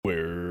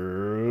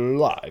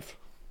live.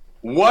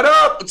 What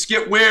up? Let's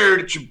get weird.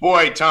 It's your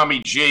boy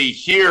Tommy G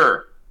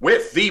here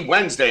with the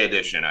Wednesday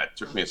edition. It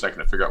took me a second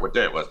to figure out what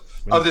day it was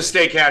of the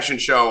Stay Cashin'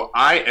 Show.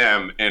 I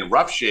am in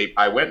rough shape.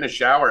 I went in the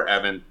shower,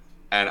 Evan,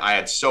 and I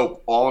had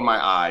soap all in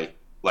my eye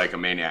like a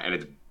maniac, and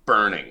it's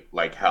burning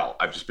like hell.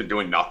 I've just been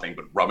doing nothing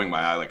but rubbing my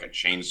eye like a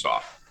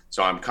chainsaw.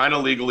 So I'm kind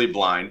of legally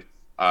blind.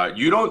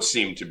 You don't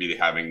seem to be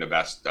having the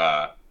best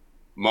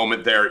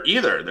moment there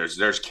either.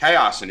 There's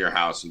chaos in your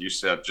house, and you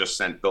just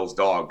sent Bill's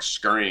dog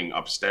scurrying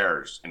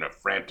upstairs in a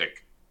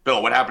frantic.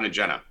 Bill, what happened to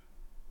Jenna?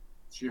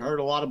 She heard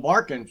a lot of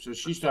barking, so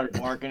she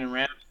started barking and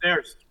ran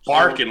upstairs.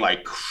 Barking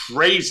like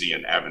crazy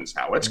in Evan's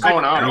house. What's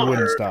going on? He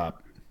wouldn't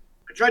stop.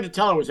 I tried to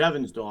tell her it was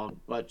Evan's dog,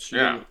 but she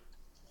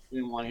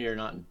didn't want to hear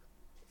nothing.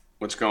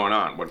 What's going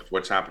on?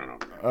 What's happening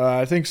over there?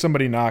 I think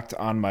somebody knocked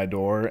on my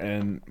door,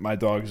 and my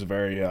dog is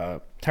very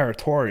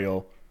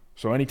territorial.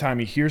 So anytime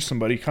he hears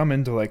somebody come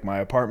into like my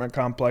apartment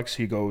complex,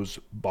 he goes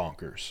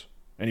bonkers,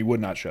 and he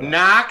would not shut up.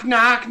 Knock,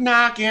 knock,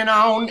 knocking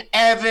on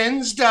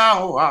Evan's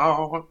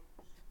door.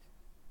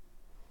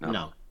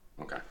 No.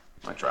 Okay,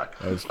 I tried.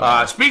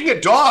 Fine. Speaking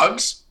of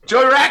dogs,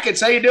 Joey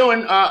Rackets, how you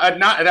doing?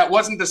 That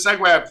wasn't the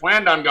segue I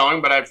planned on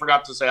going, but I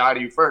forgot to say hi to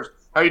you first.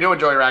 How you doing,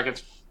 Joey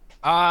Rackets?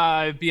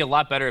 It'd be a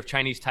lot better if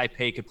Chinese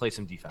Taipei could play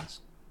some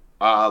defense.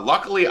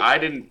 Luckily, I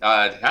didn't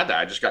have that.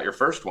 I just got your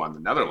first one,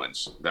 the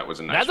Netherlands. That was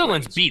a nice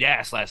Netherlands win. beat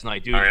ass last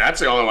night, dude. I mean, that's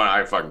the only one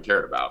I fucking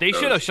cared about. They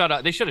should have shut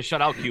out. They should have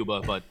shut out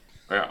Cuba, but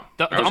yeah,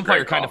 the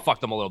umpire kind of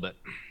fucked them a little bit.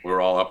 We were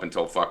all up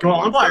until fucking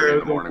Well, 1:30 in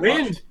the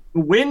morning. The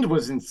wind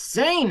was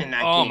insane in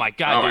that game. Oh my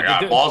god! Oh my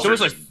god! Dude, Balls there are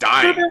was just like There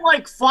dying. have been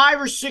like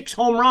 5 or 6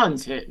 home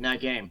runs hit in that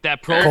game.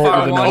 that Colt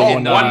profile with one another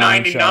in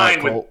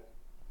 199 with Colt.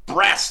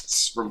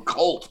 breasts from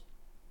Colt.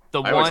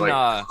 the I always one.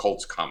 like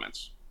Colt's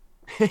comments.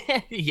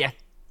 Yeah,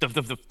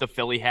 the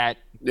Philly hat.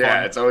 Yeah,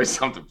 Fun. it's always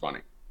something funny.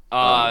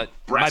 My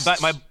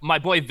Breasts. my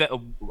boy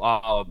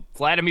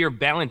Vladimir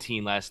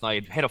Valentin last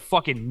night hit a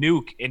fucking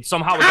nuke and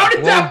somehow it How got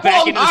did blown that back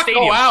ball into the not go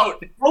stadium.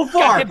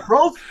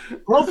 out?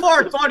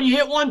 Profar thought he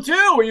hit one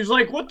too. He was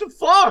like, "What the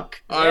fuck?"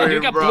 I mean, He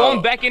got bro.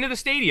 blown back into the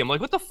stadium. Like,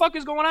 what the fuck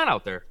is going on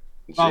out there?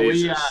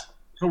 Jesus.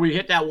 So we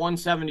hit that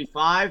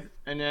 175,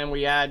 and then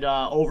we had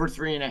over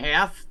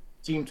 3.5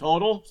 team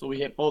total. So we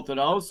hit both of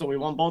those. So we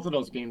won both of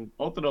those games,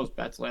 both of those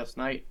bets last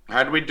night.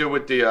 How did we do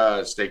with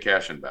the stay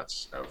cash and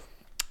bets?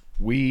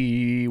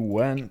 We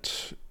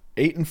went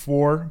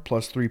 8-4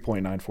 plus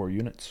 3.94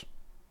 units.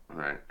 All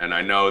right, and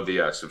I know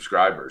the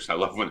subscribers. I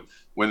love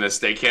when the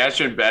stay cash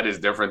and bet is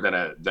different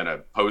than a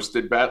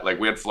posted bet. Like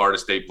we had Florida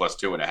State plus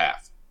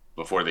 2.5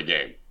 before the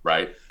game,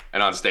 right?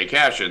 And on stay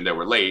cash and they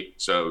were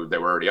late, so they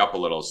were already up a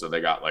little, so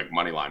they got like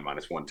money line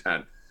minus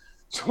 110.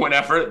 So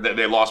whenever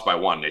they lost by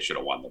 1, they should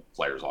have won. The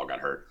players all got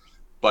hurt.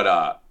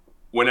 But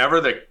whenever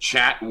the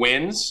chat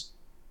wins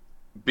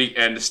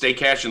and the stay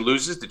cash and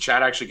loses, the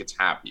chat actually gets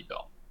happy,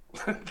 Bill.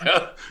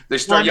 They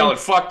start yelling,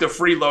 "Fuck the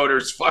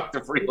freeloaders! Fuck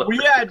the freeloaders!" We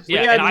had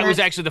And I was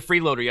actually the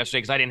freeloader yesterday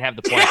because I didn't have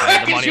the points. I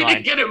had the money you line.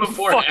 didn't get it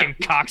before. Fucking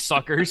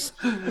cocksuckers.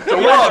 So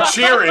we're all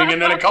cheering, and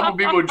then a couple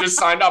people who just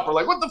signed up were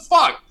like, "What the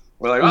fuck?"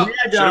 We're like, "Oh, We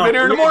had, should have been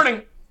here in the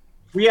morning."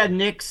 We had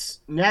Knicks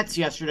Nets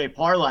yesterday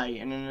parlay,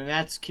 and then the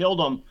Nets killed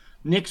them.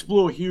 Knicks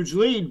blew a huge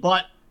lead,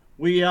 but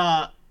we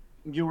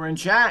you were in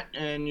chat,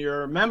 and you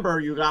remember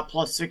you got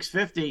plus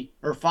 650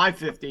 or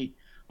 550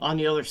 on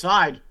the other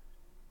side,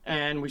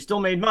 and we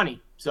still made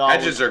money. So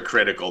Hedges are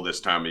critical this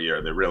time of year.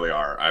 They really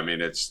are. I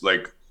mean, it's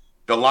like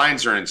the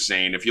lines are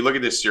insane. If you look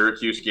at this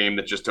Syracuse game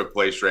that just took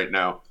place right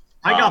now,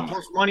 I got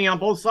plus money on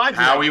both sides.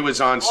 Howie was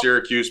on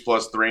Syracuse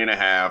plus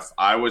 3.5.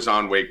 I was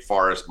on Wake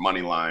Forest money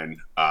line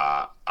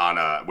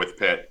with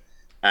Pitt,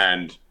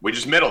 and we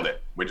just middled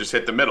it. We just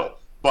hit the middle.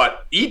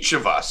 But each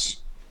of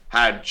us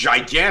had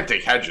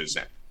gigantic hedges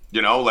in.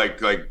 You know,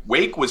 like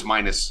Wake was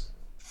minus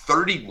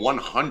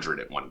 3,100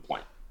 at one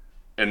point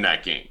in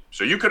that game.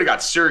 So you could have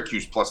got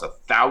Syracuse plus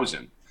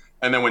 1,000.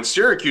 And then when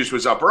Syracuse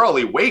was up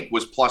early, Wake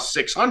was plus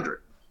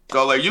 600.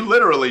 So like you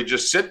literally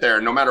just sit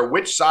there, no matter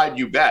which side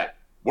you bet,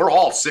 we're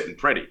all sitting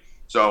pretty.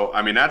 So,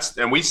 I mean,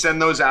 and we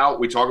send those out.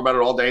 We talk about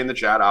it all day in the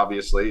chat,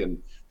 obviously.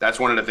 And that's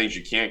one of the things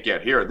you can't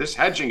get here. This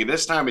hedging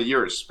this time of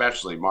year,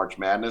 especially March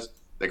Madness,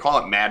 they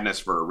call it madness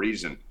for a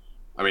reason.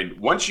 I mean,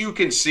 once you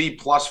can see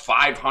plus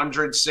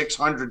 500,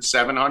 600,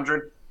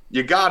 700,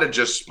 you got to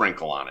just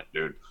sprinkle on it,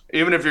 dude.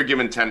 Even if you're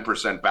giving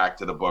 10% back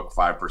to the book,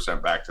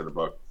 5% back to the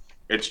book,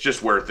 it's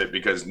just worth it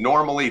because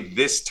normally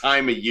this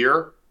time of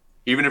year,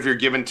 even if you're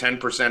giving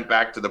 10%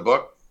 back to the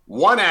book,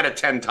 1 out of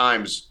 10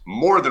 times,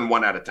 more than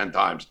 1 out of 10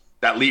 times,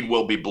 that lead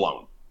will be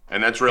blown.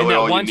 And that's really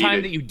all you need. And that one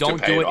time that you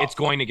don't do it, it's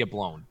going to get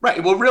blown.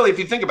 Right. Well, really, if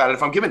you think about it,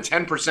 if I'm giving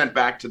 10%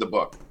 back to the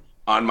book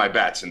on my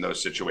bets in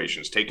those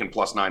situations, taking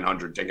plus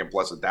 900, taking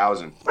plus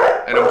 1,000,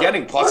 and I'm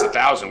getting plus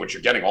 1,000, which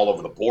you're getting all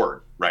over the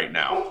board right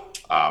now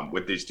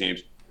with these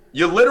teams,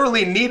 you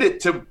literally need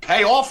it to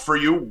pay off for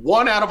you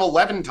 1 out of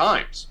 11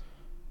 times.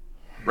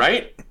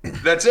 Right?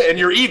 That's it. And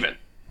you're even.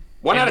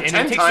 1 out of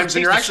 10 times,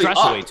 and you're actually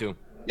up. Too.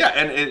 Yeah,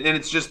 and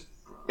it's just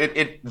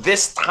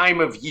this time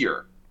of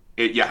year,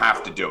 you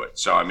have to do it.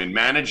 So, I mean,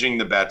 managing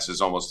the bets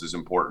is almost as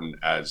important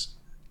as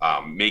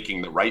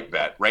making the right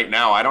bet. Right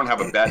now, I don't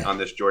have a bet on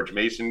this George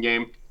Mason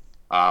game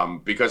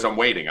because I'm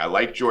waiting. I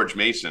like George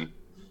Mason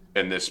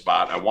in this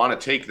spot. I want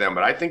to take them,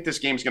 but I think this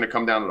game's going to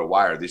come down to the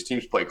wire. These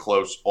teams play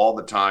close all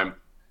the time.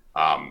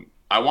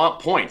 I want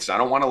points. I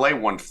don't want to lay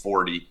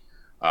 140.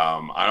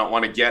 I don't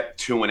want to get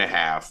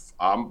 2.5.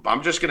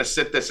 I'm just going to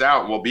sit this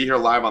out, and we'll be here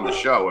live on the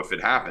show if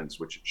it happens,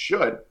 which it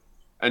should,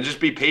 and just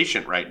be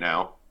patient right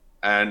now,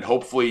 and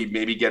hopefully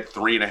maybe get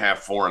 3.5,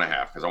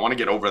 4.5, because I want to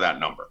get over that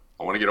number.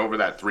 I want to get over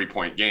that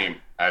 3-point game,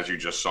 as you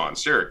just saw in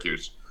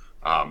Syracuse.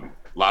 A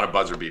lot of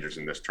buzzer beaters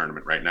in this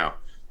tournament right now.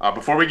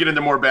 Before we get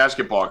into more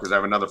basketball, because I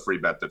have another free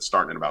bet that's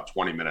starting in about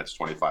 20 minutes,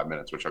 25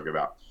 minutes, which I'll give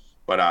out.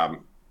 But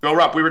Bill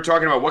Rupp, we were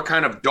talking about what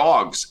kind of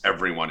dogs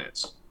everyone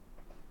is,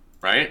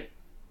 right?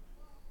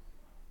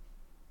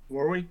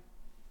 Were we?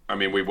 I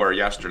mean, we were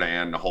yesterday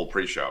and the whole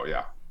pre-show,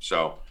 yeah.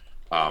 So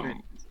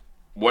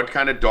what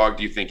kind of dog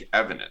do you think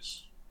Evan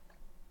is?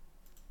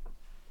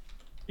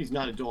 He's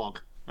not a dog.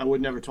 I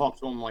would never talk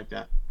to him like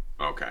that.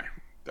 Okay,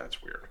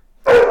 that's weird.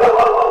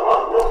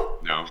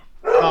 No.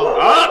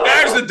 Oh,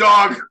 There's the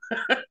dog.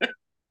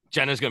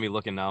 Jenna's gonna be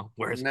looking now.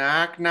 Where's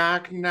Knock,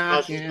 knock,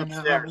 knock. she's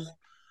upstairs.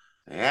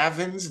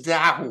 Evan's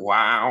dog.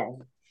 Wow.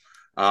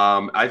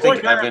 I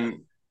think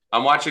Evan.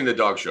 I'm watching the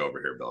dog show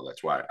over here, Bill.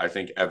 That's why I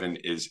think Evan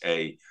is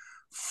the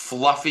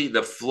fluffy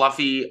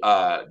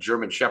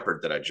German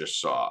Shepherd that I just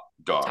saw.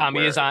 Dog.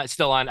 Tommy is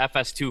still on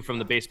FS2 from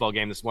the baseball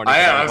game this morning.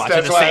 I am.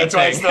 That's why I'm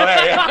still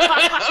there.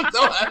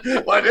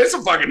 Yeah. Well, there's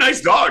some fucking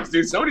nice dogs,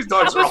 dude. Some of these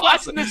dogs are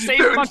awesome. The same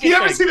Dude, fucking you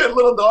ever thing. see that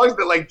little dogs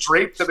that like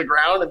drape to the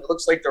ground and it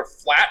looks like they're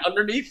flat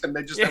underneath and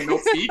they just have no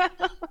feet?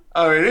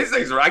 I mean, these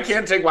things I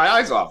can't take my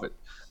eyes off it.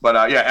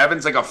 But yeah,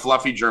 Evan's like a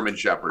fluffy German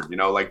Shepherd. You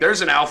know, like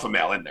there's an alpha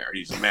male in there.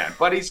 He's a man,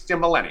 but he's a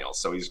millennial,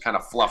 so he's kind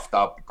of fluffed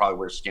up. He probably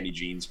wears skinny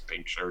jeans,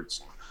 pink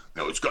shirts.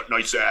 You know, he's got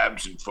nice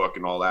abs and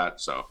fucking all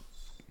that. So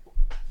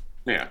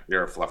yeah,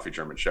 you're a fluffy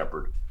German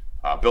Shepherd.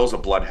 Bill's a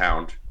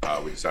bloodhound.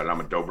 We decided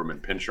I'm a Doberman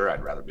Pinscher.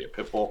 I'd rather be a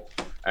pit bull.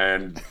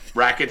 And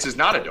Rackets is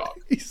not a dog.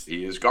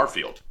 He is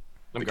Garfield.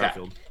 I'm the cat.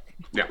 Garfield.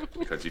 Yeah,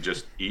 because he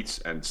just eats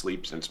and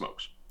sleeps and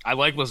smokes. I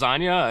like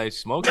lasagna. I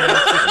smoke.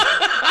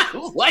 I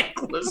like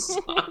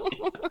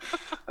lasagna.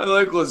 I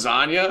like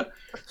lasagna.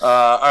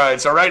 All right,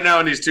 so right now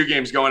in these two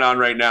games going on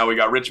right now, we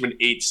got Richmond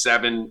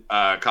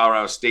 8-7,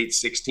 Colorado State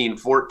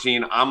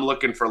 16-14. I'm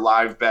looking for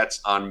live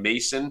bets on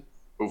Mason.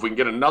 If we can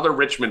get another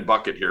Richmond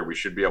bucket here, we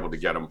should be able to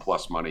get them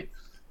plus money.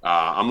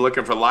 I'm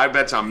looking for live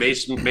bets on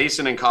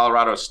Mason and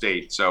Colorado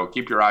State. So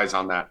keep your eyes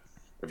on that.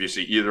 If you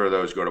see either of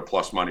those, go to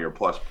plus money or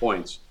plus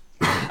points.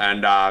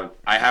 And I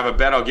have a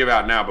bet I'll give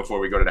out now before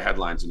we go to the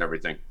headlines and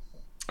everything.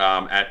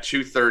 At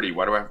 2:30,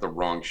 why do I have the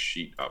wrong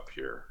sheet up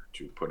here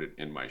to put it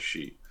in my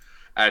sheet?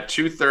 At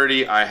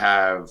 2:30,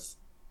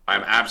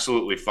 I'm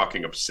absolutely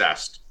fucking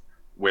obsessed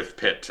with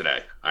Pitt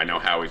today. I know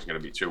how he's going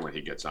to be too when he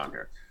gets on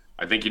here.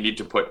 I think you need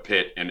to put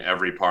Pitt in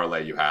every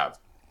parlay you have.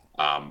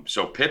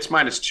 So Pitt's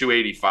minus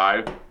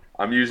 285.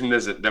 I'm using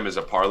them as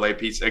a parlay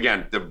piece.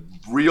 Again, the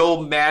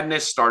real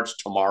madness starts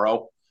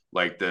tomorrow.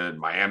 Like the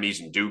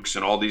Miamis and Dukes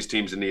and all these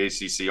teams in the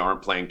ACC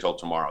aren't playing till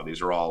tomorrow.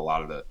 These are all a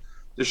lot of the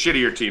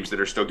shittier teams that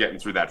are still getting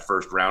through that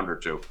first round or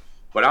two.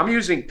 But I'm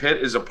using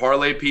Pitt as a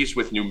parlay piece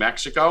with New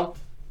Mexico.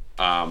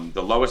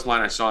 The lowest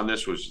line I saw on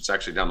this was it's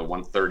actually down to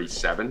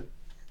 137.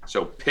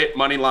 So Pitt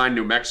money line,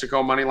 New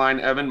Mexico money line,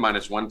 Evan,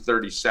 minus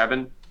 137.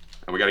 And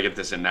we got to get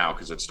this in now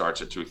because it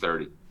starts at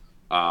 2:30.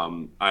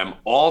 I'm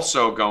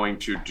also going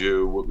to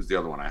do, what was the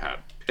other one I had?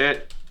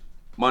 Pitt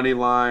money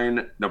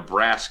line,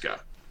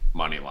 Nebraska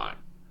money line.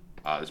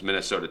 This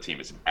Minnesota team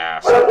is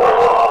ass.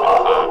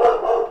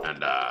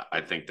 And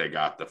I think they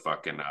got the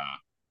fucking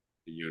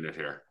unit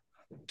here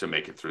to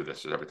make it through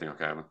this. Is everything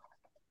okay, Evan?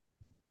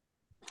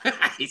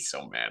 He's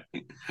so mad.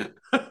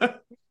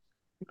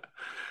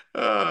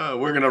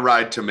 We're going to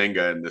ride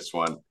Taminga in this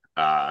one.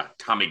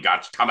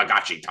 Tamanaga,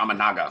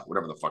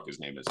 whatever the fuck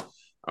his name is.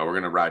 We're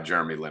going to ride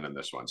Jeremy Lin in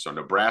this one. So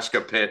Nebraska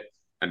Pitt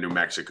and New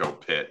Mexico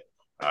Pitt.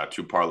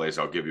 Two parlays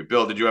I'll give you.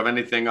 Bill, did you have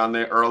anything on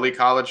the early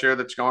college here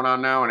that's going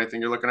on now? Anything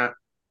you're looking at?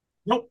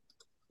 Nope.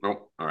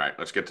 Nope. All right,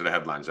 let's get to the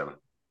headlines, Evan.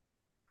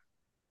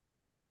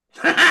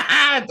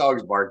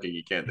 Dog's barking.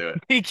 You can't do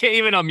it. He can't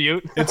even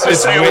unmute. It's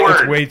say a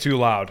word. way too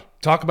loud.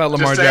 Talk about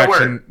Lamar Just say a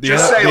Jackson. word.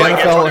 Just say like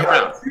Antonio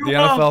Brown. The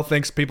NFL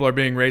thinks people are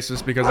being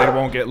racist because they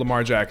won't get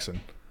Lamar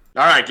Jackson.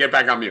 All right, get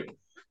back on mute.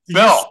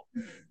 Bill,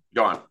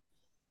 go on.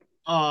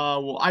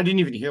 Well, I didn't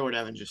even hear what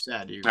Evan just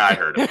said. I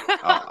heard it.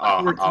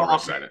 I'll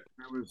recite it.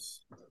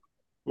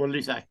 What did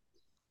he say?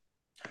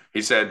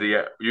 He said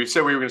you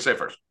said what you were going to say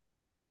first.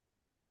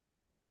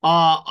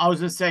 I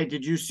was gonna say,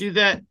 did you see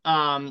that?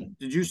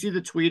 Did you see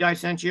the tweet I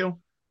sent you?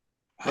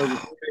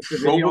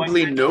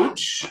 Probably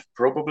note.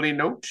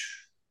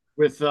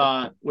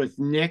 With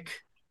Nick.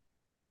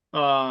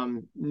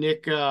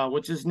 Nick,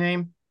 what's his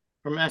name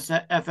from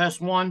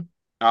FS1?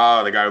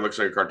 Oh, the guy who looks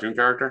like a cartoon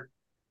character.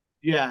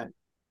 Yeah,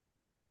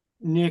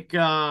 Nick.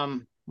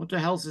 What the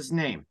hell's his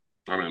name?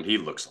 I mean, he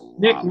looks a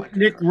lot like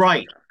Nick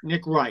Wright.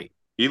 Nick Wright.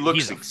 He looks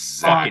He's a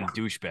exactly.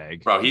 fucking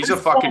douchebag. Bro, he's a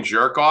fucking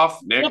jerk off.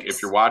 Nick,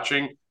 if you're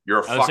watching, you're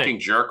a fucking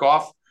jerk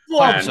off.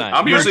 And 100%.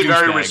 I'm You're a usually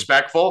very douchebag.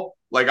 respectful.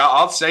 Like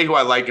I'll say who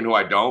I like and who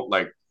I don't.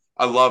 Like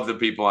I love the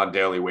people on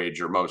Daily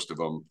Wager, most of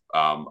them.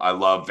 I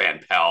love Van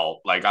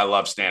Pelt. Like I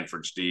love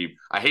Stanford Steve.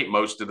 I hate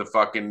most of the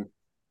fucking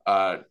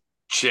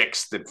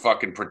chicks that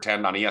fucking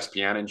pretend on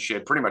ESPN and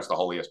shit. Pretty much the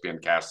whole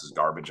ESPN cast is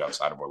garbage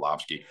outside of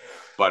Orlovsky.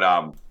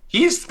 But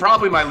he's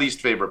probably my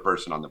least favorite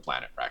person on the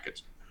planet,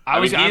 Brackets. I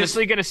was mean,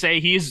 honestly gonna say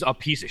he's a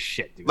piece of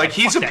shit, dude. like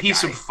he's fuck a that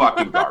piece guy. of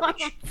fucking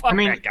garbage. Fuck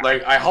that guy.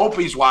 Like I hope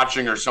he's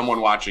watching or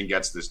someone watching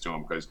gets this to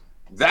him because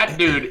that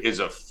dude is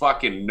a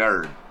fucking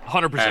nerd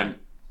 100%. and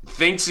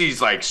thinks he's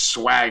like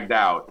swagged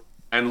out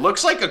and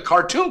looks like a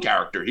cartoon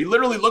character. He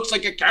literally looks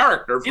like a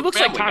character. He from looks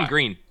like Family Tom Guy.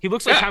 Green. He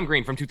looks like Yeah. Tom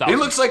Green from 2000. He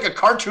looks like a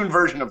cartoon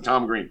version of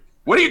Tom Green.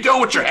 What are you doing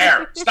with your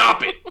hair?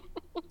 Stop it.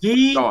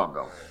 Go on,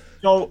 Bill.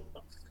 So,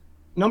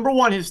 number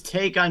one, his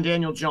take on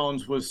Daniel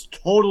Jones was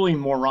totally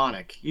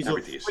moronic. He's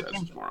Everything he says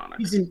is moronic.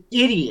 He's an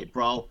idiot,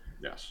 bro.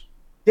 Yes.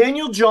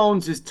 Daniel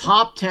Jones is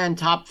top 10,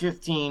 top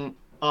 15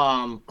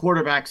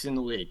 quarterbacks in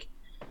the league.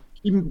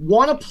 He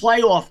won a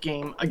playoff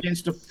game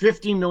against a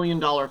 $50 million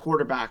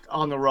quarterback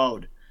on the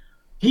road.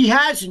 He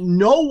has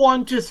no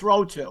one to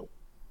throw to.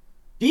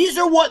 This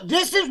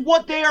is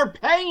what they are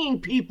paying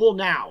people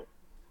now.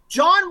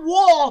 John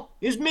Wall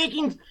is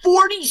making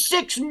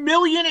 $46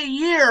 million a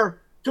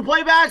year to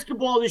play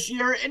basketball this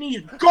year, and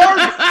he's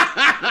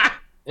garbage.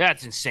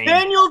 That's insane.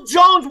 Daniel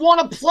Jones won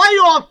a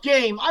playoff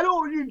game. I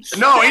don't.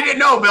 No, he didn't.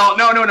 No, Bill.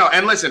 No.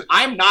 And listen,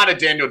 I'm not a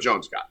Daniel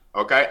Jones guy.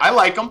 Okay, I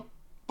like him,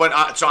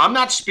 but so I'm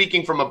not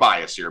speaking from a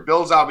bias here.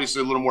 Bill's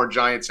obviously a little more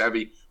Giants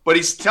heavy, but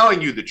he's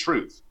telling you the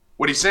truth.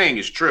 What he's saying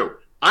is true.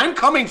 I'm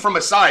coming from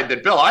a side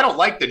that, Bill, I don't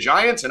like the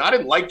Giants, and I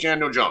didn't like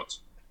Daniel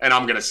Jones. And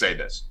I'm going to say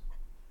this.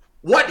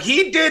 What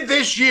he did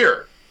this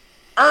year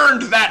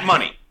earned that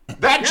money.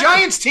 That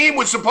Giants team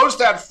was supposed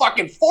to have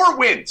fucking 4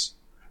 wins.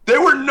 They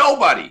were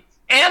nobody.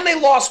 And they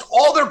lost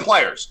all their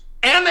players.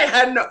 And they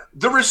had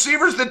the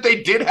receivers that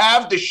they did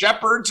have, the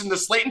Shepherds and the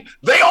Slayton,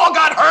 they all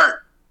got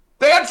hurt.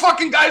 They had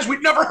fucking guys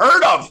we'd never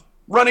heard of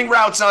running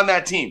routes on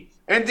that team.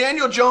 And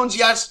Daniel Jones,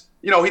 yes,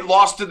 he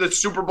lost to the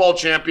Super Bowl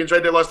champions,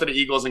 right? They lost to the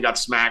Eagles and got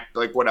smacked,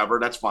 like whatever,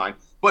 that's fine.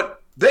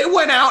 But they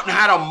went out and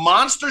had a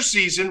monster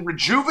season,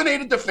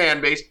 rejuvenated the fan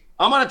base.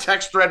 I'm on a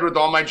text thread with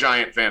all my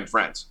Giant fan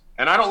friends.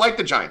 And I don't like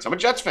the Giants. I'm a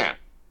Jets fan.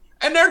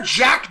 And they're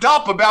jacked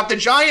up about the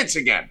Giants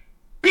again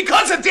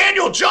because of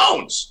Daniel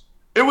Jones.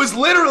 It was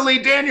literally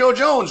Daniel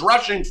Jones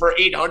rushing for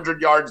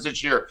 800 yards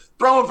this year,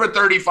 throwing for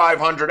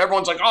 3,500.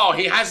 Everyone's like, oh,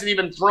 he hasn't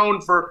even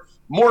thrown for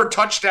more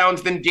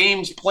touchdowns than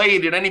games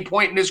played at any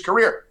point in his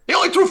career. He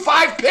only threw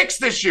 5 picks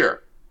this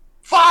year.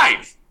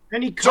 5.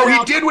 And he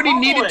did what he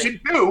needed to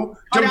do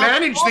to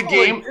manage the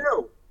game.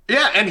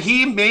 Yeah, and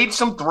he made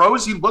some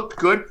throws. He looked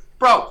good.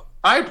 Bro,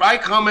 I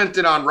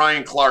commented on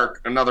Ryan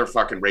Clark, another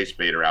fucking race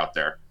baiter out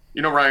there.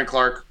 You know Ryan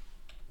Clark?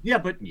 Yeah,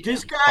 but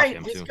this fuck guy,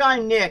 him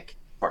too. Nick,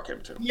 Fuck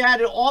him too. he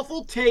had an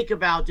awful take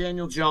about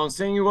Daniel Jones,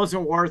 saying he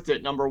wasn't worth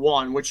it, number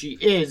one, which he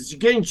is. You're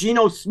getting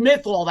Geno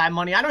Smith all that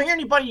money. I don't hear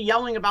anybody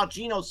yelling about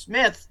Geno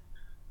Smith.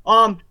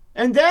 And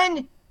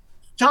then,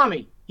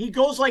 Tommy, he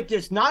goes like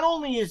this. Not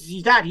only is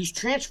he that, he's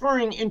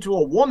transferring into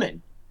a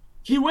woman.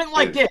 He went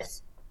like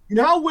this. You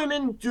know how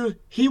women do?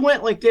 He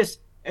went like this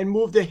and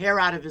moved the hair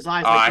out of his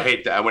eyes. Oh, like I this.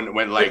 hate that.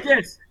 When Like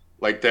this.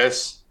 like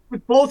this.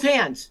 With both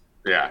hands.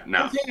 Yeah,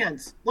 no. Both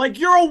hands. Like,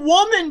 you're a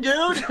woman,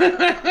 dude.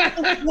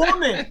 You're a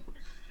woman.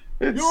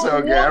 It's You're so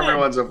a good. woman.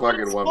 Everyone's a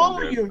fucking What's wrong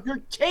woman, with dude. you? Your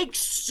takes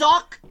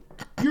suck.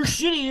 You're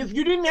shitty. If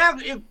you didn't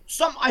have,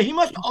 he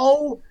must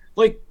owe,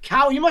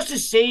 he must have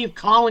saved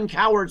Colin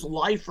Coward's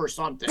life or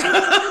something.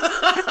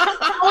 If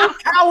Colin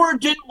Coward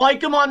didn't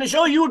like him on the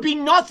show, you would be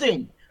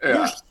nothing.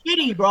 Yeah. You're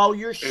shitty, bro.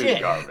 You're It's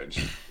shit.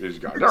 garbage. It's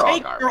garbage. Your They're all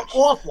takes are garbage.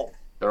 awful.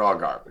 They're all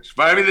garbage.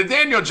 But I mean, the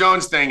Daniel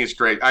Jones thing is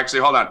great. Actually,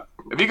 hold on.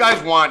 If you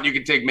guys want, you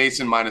can take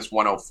Mason minus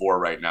 104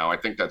 right now. I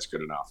think that's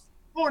good enough.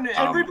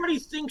 Everybody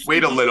thinks.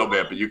 Wait a little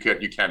bit, but you can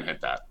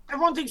hit that.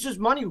 Everyone thinks there's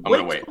money. gonna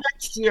Wait wait. till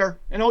next year,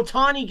 and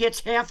Otani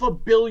gets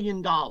 $500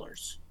 million.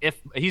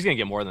 If he's gonna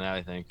get more than that,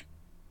 I think.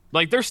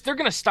 Like they're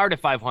gonna start at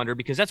 500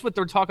 because that's what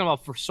they're talking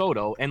about for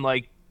Soto, and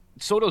like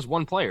Soto's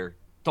one player,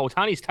 so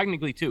Otani's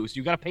technically 2, so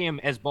you got to pay him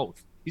as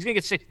both. He's gonna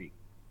get 60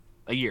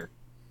 a year.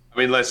 I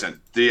mean,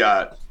 listen,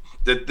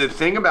 the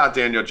thing about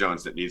Daniel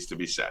Jones that needs to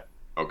be said,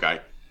 okay,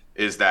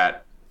 is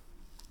that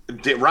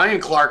Ryan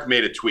Clark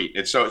made a tweet.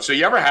 And so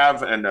you ever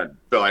have, and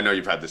Bill, I know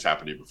you've had this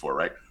happen to you before,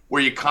 right?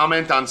 Where you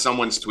comment on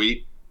someone's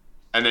tweet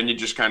and then you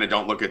just kind of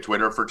don't look at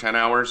Twitter for 10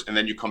 hours and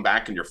then you come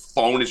back and your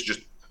phone is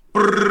just,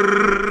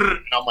 and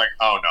I'm like,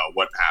 oh no,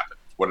 what happened?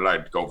 What did I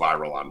go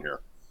viral on here?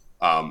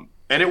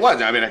 And it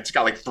was, I mean, it's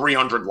got like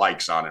 300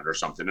 likes on it or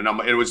something. And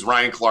it was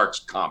Ryan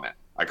Clark's comment.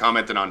 I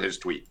commented on his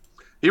tweet.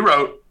 He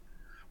wrote,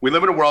 "We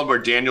live in a world where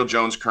Daniel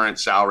Jones' current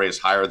salary is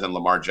higher than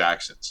Lamar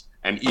Jackson's.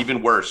 And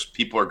even worse,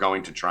 people are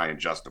going to try and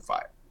justify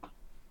it."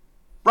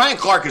 Ryan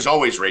Clark is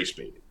always race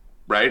baited,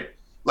 right?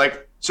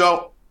 Like,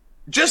 so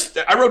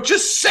I wrote,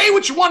 just say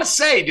what you want to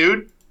say,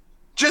 dude.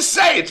 Just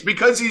say it's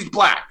because he's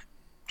black.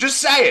 Just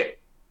say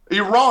it.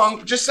 You're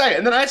wrong. Just say it.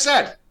 And then I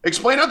said,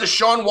 Explain how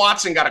Deshaun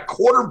Watson got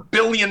 $250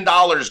 million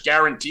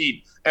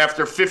guaranteed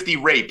after 50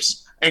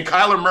 rapes, and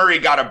Kyler Murray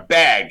got a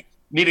bag,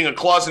 needing a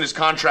clause in his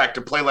contract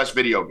to play less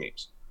video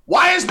games.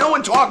 Why is no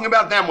one talking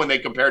about them when they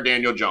compare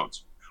Daniel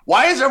Jones?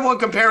 Why is everyone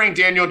comparing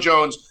Daniel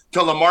Jones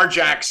to Lamar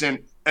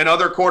Jackson and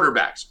other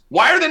quarterbacks?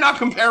 Why are they not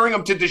comparing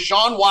him to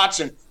Deshaun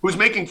Watson, who's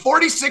making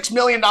 $46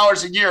 million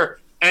a year,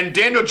 and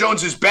Daniel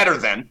Jones is better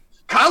than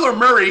Kyler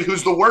Murray,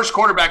 who's the worst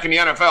quarterback in the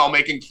NFL,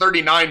 making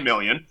 $39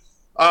 million?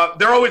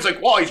 They're always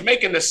like, well, he's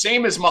making the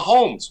same as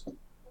Mahomes.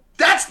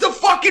 That's the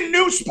fucking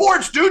new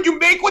sports, dude. You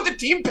make what the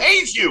team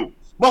pays you.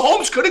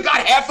 Mahomes could have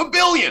got $500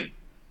 million.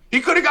 He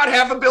could have got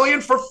 $500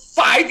 million for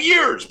 5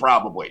 years,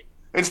 probably,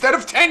 instead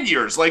of 10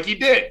 years like he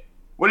did.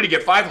 What did he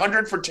get,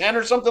 500 for 10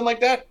 or something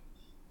like that?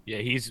 Yeah,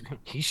 he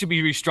should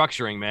be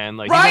restructuring, man.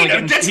 Like, right,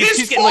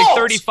 he's getting like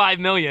 $35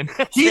 million.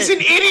 He's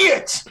an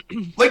idiot.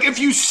 Like, if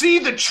you see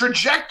the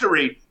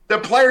trajectory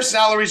that player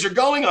salaries are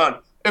going on,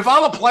 if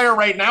I'm a player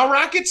right now,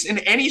 Rackets, in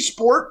any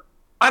sport,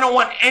 I don't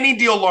want any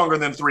deal longer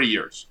than 3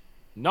 years.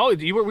 No,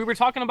 we were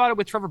talking about it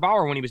with Trevor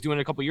Bauer when he was doing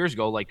it a couple years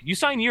ago. Like, you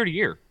sign year to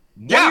year.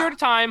 1 year at a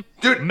time.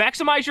 Dude,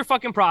 maximize your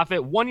fucking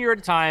profit. 1 year at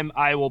a time.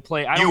 I will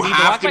play. You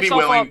have to be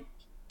willing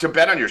to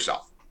bet on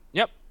yourself.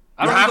 Yep.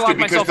 I don't need to lock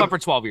myself up for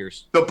 12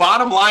 years. The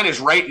bottom line is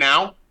right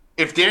now,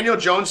 if Daniel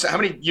Jones, how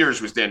many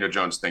years was Daniel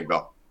Jones' thing,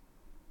 Bill?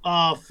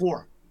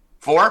 4.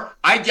 4?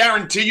 I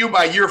guarantee you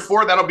by year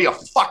 4, that'll be a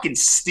fucking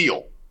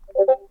steal.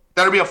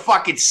 That'll be a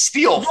fucking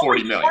steal,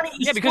 $40 million.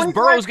 Yeah, because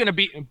Burrow's gonna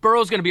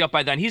be up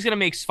by then. He's gonna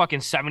make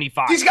fucking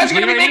 75. These guys are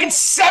gonna be making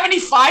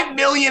 $75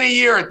 million a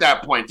year at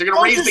that point. They're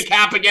gonna raise the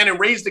cap again and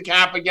raise the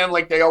cap again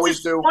like they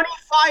always do.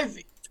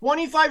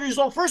 25 years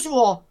old. First of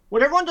all,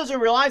 what everyone doesn't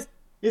realize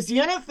is the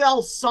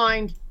NFL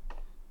signed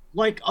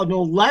like an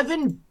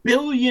 $11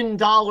 billion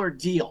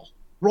deal,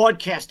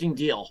 broadcasting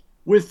deal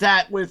with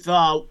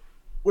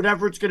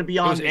whatever it's gonna be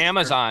on. It was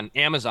Amazon.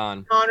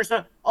 Amazon. I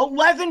understand.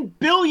 $11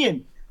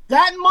 billion.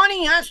 That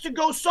money has to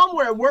go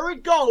somewhere. Where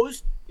it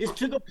goes is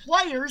to the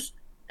players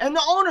and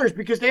the owners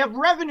because they have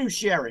revenue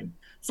sharing.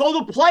 So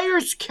the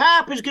players'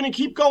 cap is going to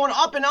keep going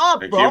up and up,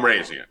 bro. Keep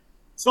raising it.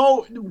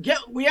 So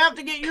we have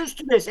to get used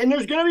to this. And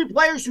there's going to be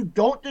players who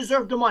don't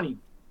deserve the money,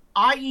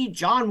 i.e.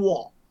 John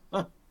Wall.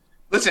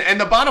 Listen, and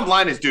the bottom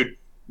line is, dude,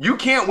 you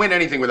can't win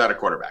anything without a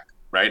quarterback,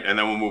 right? And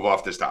then we'll move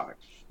off this topic.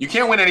 You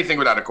can't win anything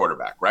without a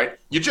quarterback, right?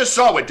 You just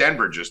saw what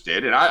Denver just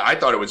did, and I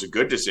thought it was a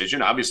good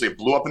decision. Obviously, it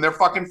blew up in their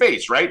fucking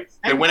face, right?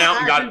 They went out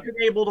and got been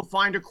able to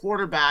find a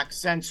quarterback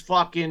since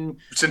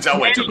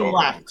Elway took over.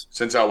 Left.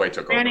 Since Elway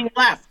took over. Manning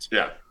left.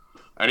 Yeah,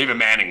 and even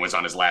Manning was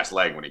on his last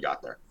leg when he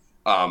got there.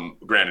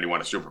 Granted, he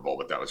won a Super Bowl,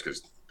 but that was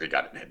because they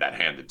got that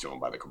handed to him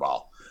by the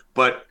cabal.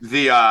 But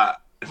but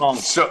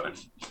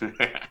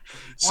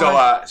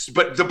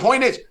the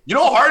point is, you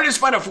know how hard it is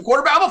to find a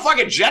quarterback? I'm a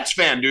fucking Jets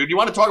fan, dude. You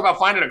want to talk about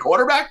finding a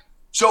quarterback?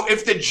 So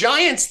if the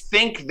Giants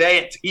think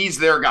that he's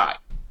their guy,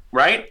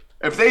 right?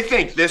 If they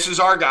think this is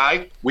our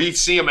guy, we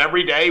see him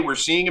every day. We're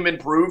seeing him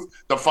improve.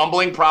 The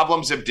fumbling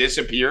problems have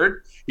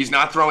disappeared. He's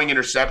not throwing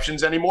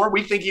interceptions anymore.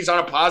 We think he's on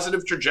a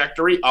positive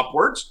trajectory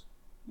upwards.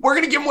 We're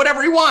going to give him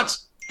whatever he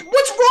wants.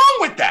 What's wrong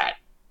with that?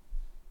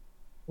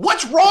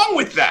 What's wrong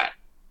with that?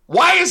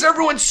 Why is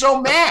everyone so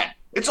mad?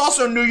 It's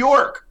also New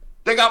York.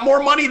 They got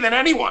more money than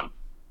anyone.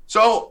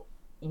 So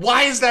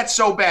why is that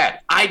so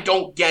bad? I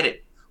don't get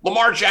it.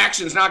 Lamar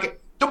Jackson's not getting...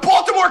 The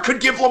Baltimore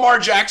could give Lamar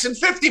Jackson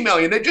 $50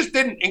 million. They just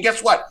didn't. And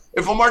guess what?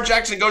 If Lamar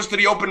Jackson goes to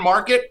the open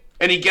market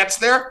and he gets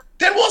there,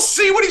 then we'll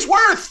see what he's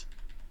worth.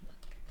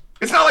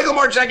 It's not like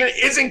Lamar Jackson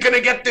isn't going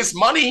to get this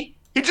money.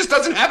 He just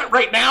doesn't have it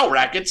right now,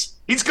 Rackets.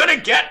 He's going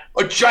to get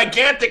a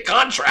gigantic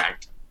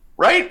contract,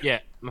 right? Yeah,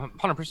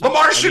 100%.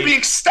 Lamar should be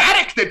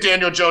ecstatic that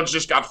Daniel Jones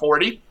just got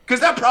 40 because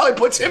that probably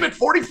puts him at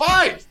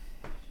 45.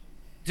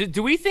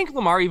 Do we think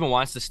Lamar even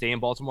wants to stay in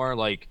Baltimore?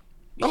 Like,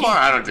 Lamar,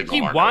 I don't think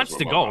he Lamar wants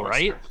to go,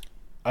 right?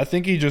 I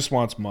think he just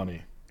wants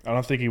money. I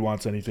don't think he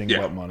wants anything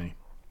but money.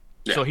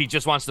 Yeah. So he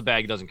just wants the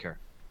bag. He doesn't care.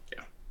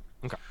 Yeah.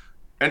 Okay.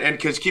 And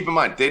because keep in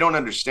mind, they don't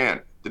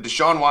understand the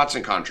Deshaun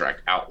Watson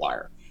contract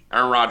outlier.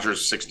 Aaron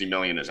Rodgers, $60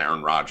 million is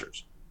Aaron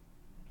Rodgers.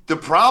 The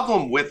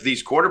problem with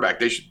these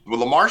quarterbacks,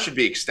 Lamar should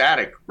be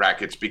ecstatic,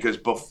 Rackets, because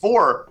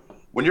before,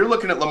 when you're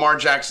looking at Lamar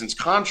Jackson's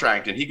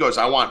contract and he goes,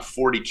 I want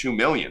 $42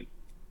 million,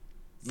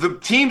 the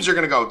teams are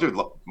going to go, dude,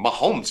 look,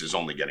 Mahomes is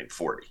only getting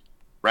 40,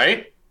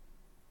 right?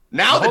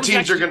 Now Mahomes the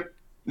teams are going to,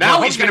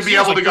 now he's going to be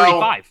able to go,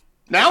 35.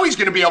 Now he's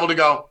going to be able to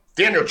go,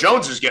 Daniel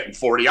Jones is getting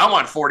 40, I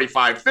want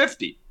 45,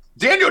 50.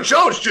 Daniel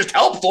Jones just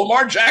helped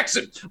Lamar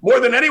Jackson more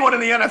than anyone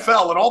in the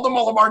NFL, and all the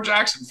Lamar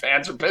Jackson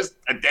fans are pissed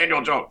at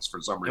Daniel Jones for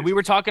some reason. And we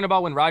were talking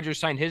about when Rodgers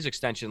signed his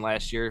extension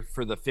last year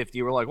for the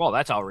 50. We're like, well,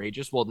 that's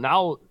outrageous. Well,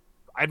 now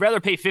I'd rather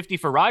pay 50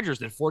 for Rodgers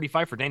than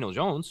 45 for Daniel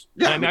Jones.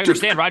 Yeah, I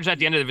understand Rodgers at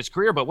the end of his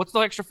career, but what's the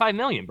extra $5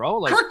 million, bro?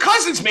 Like, Kirk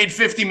Cousins made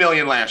 $50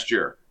 million last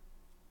year.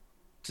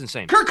 It's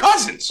insane. Kirk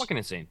Cousins. Fucking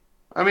insane.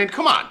 I mean,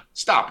 come on.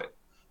 Stop it.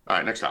 All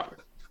right, next topic.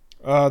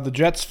 The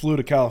Jets flew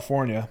to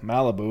California,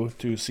 Malibu,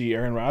 to see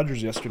Aaron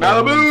Rodgers yesterday.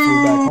 Malibu! And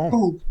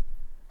then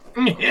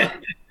flew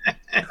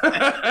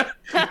back home.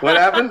 What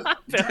happened?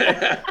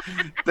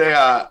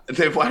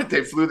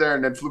 They flew there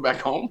and then flew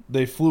back home.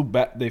 They flew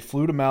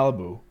to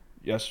Malibu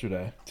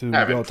yesterday to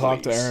go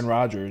talk to Aaron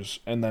Rodgers,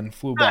 and then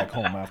flew back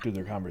home after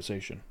their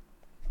conversation.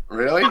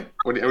 Really?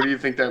 What do you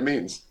think that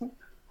means?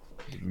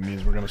 It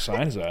means we're gonna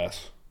sign his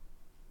ass.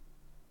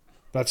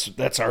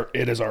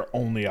 It is our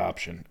only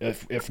option.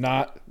 If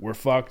not, we're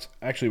fucked.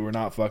 Actually, we're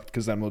not fucked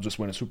because then we'll just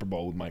win a Super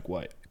Bowl with Mike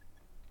White.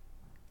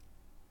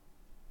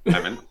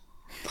 Evan.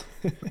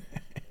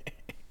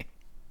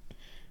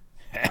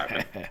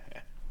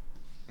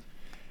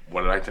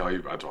 What did I tell you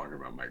about talking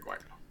about Mike White?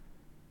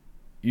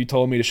 You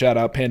told me to shout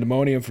out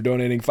Pandemonium for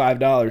donating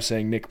 $5,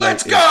 saying Nick White.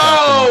 Let's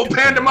go!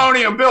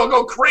 Pandemonium, Bill,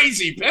 go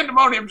crazy.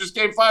 Pandemonium just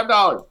gave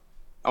 $5.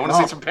 I want to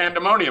see some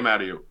pandemonium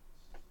out of you.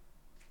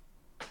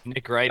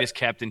 Nick Wright is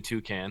Captain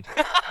Toucan.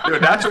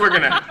 Dude, that's what we're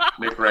going to...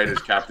 Nick Wright is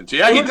Captain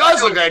Toucan. Yeah, he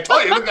does look like... I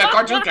told you, he looks like a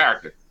cartoon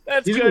character.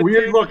 He's a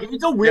weird looking.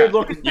 He's a weird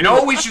looking. You know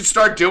what we should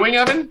start doing,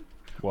 Evan?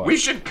 What? We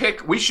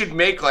should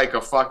make like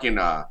a fucking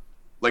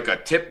like a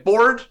tip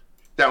board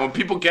that when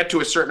people get to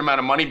a certain amount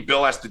of money,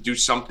 Bill has to do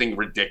something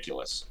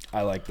ridiculous.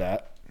 I like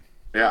that.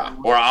 Yeah,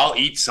 or I'll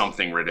eat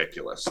something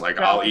ridiculous. Like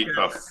I'll eat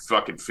a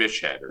fucking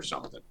fish head or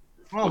something.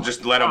 We'll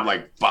just let him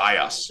like buy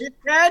us. Fish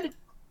head?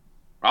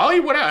 I'll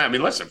eat whatever. I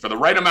mean, listen, for the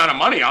right amount of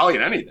money, I'll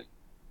eat anything.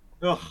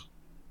 Ugh.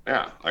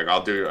 Yeah, like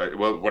I'll do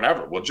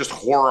whatever. We'll just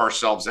whore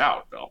ourselves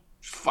out, Bill.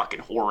 Fucking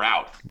whore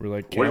out. We're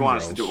like, what do you want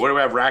us to do? What do we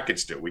have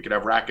rackets do? We could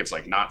have rackets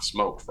like not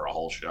smoke for a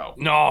whole show.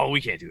 No,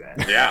 we can't do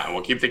that. Yeah,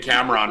 we'll keep the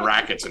camera on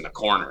rackets in the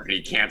corner, and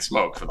he can't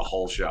smoke for the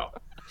whole show.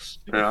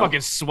 You know?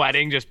 Fucking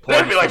sweating, just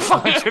That'd pouring. be like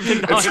fucking.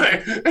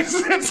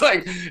 It's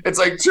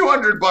like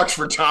 $200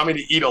 for Tommy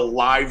to eat a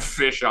live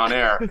fish on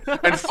air,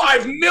 and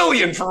 $5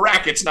 million for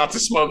rackets not to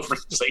smoke for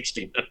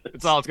 60 minutes.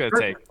 That's all it's gonna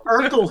take.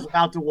 Urkel's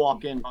about to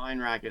walk in behind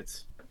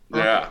rackets.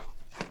 Yeah.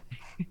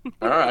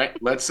 All right,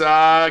 let's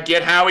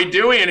get Howie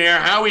Dewey in here.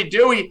 Howie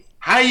Dewey,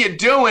 how you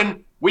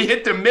doing? We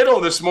hit the middle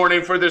this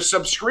morning for the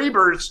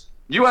subscribers.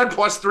 You had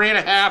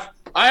 +3.5.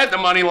 I had the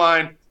money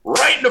line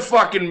right in the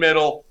fucking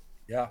middle.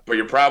 Yeah. But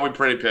you're probably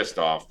pretty pissed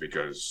off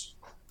because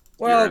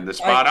you're in the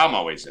spot I'm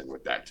always in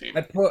with that team.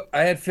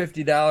 I had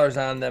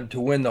 $50 on them to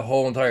win the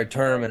whole entire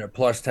tournament at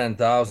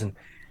 +10,000.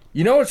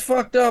 You know what's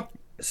fucked up?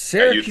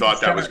 You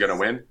thought that was going to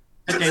win?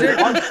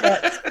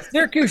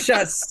 Syracuse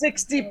shot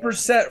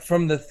 60%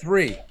 from the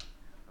three.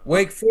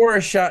 Wake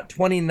Forest shot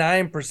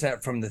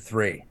 29% from the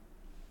three.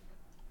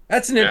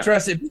 That's an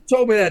interesting. If you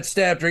told me that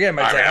stat after again,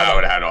 I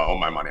would have had all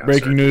my money on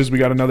Breaking news, we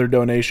got another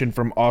donation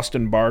from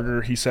Austin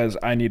Barger. He says,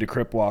 I need a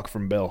crip walk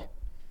from Bill.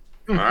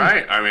 All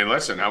right. I mean,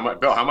 listen,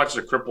 Bill, how much is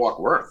a crip walk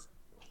worth?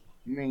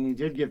 I mean, he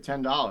did give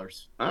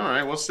 $10. All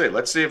right, we'll see.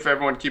 Let's see if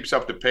everyone keeps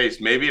up the pace.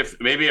 Maybe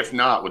if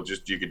not,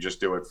 you could just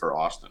do it for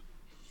Austin.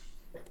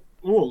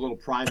 Ooh, a little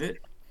private.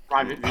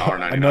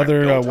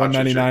 Another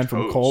 $1.99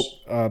 from Colt.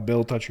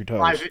 Bill, touch your toes.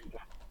 Private.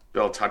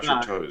 Bill, touch your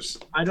toes.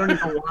 I don't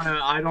even want to.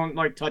 I don't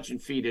like touching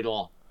feet at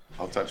all.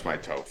 I'll touch my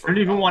toe first. I don't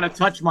even want to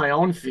touch my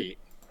own feet.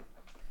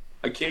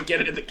 I can't get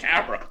it in the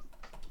camera.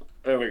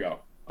 There we go.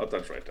 I'll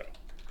touch my toe.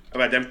 How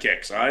about them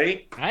kicks, all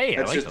right? Hey,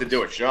 That's just to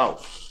do a show.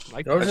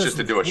 That's just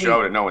to do a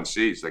show that no one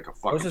sees, like a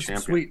fucking those are champion.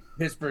 some sweet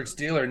Pittsburgh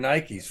Steelers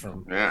Nikes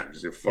from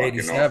just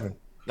 87.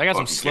 I got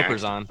some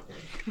slippers on.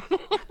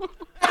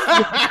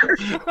 Got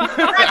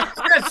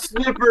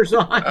slippers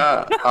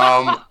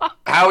on.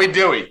 Howie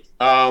Dewey.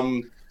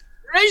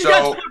 He's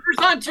got slippers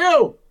on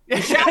too.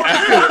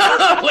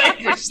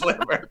 Lakers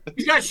slipper.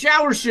 He's got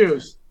shower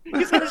shoes.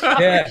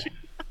 Yeah.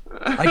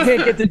 I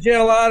can't get the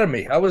gel out of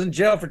me. I was in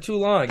jail for too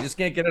long. I just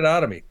can't get it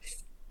out of me.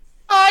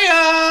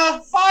 Fire!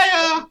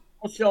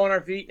 We're showing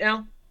our feet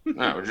now.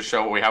 No, we're just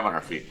showing what we have on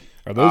our feet.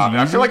 Are those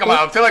I feel like I'm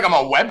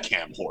a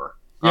webcam whore.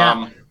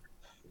 Yeah.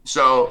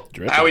 So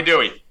Howie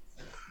Dewey.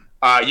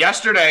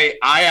 Yesterday,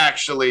 I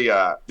actually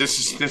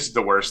this is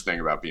the worst thing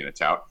about being a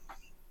tout.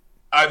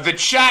 The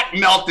chat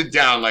melted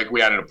down like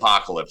we had an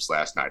apocalypse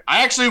last night.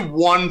 I actually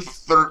won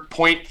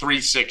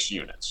 0.36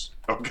 units.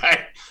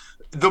 Okay.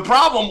 The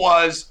problem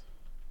was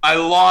I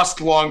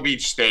lost Long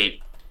Beach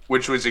State,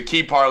 which was a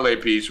key parlay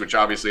piece, which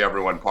obviously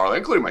everyone parlayed,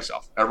 including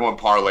myself. Everyone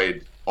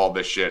parlayed all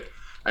this shit.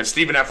 And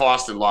Stephen F.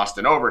 Austin lost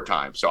in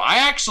overtime. So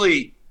I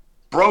actually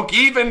broke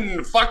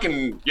even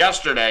fucking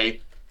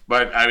yesterday.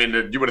 But, I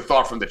mean, you would have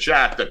thought from the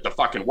chat that the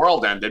fucking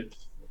world ended.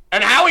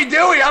 And Howie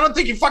Dewey, I don't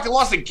think you fucking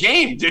lost a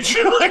game, did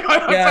you?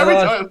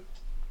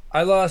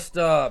 I lost.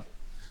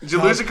 Did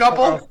you lose a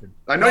couple? Charleston.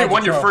 I know you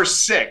won your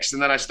first 6,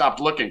 and then I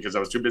stopped looking because I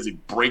was too busy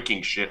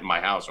breaking shit in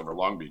my house over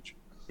Long Beach.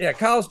 Yeah,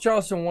 College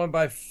Charleston won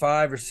by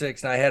 5 or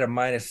 6, and I had a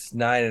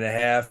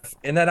 -9.5.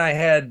 And then I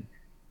had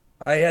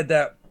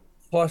that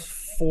plus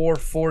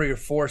 440 or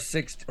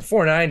 460,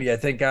 490, I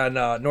think,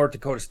 on North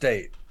Dakota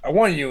State. I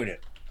won a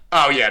unit.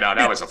 Oh, yeah, no,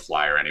 that was a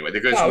flyer anyway.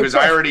 Because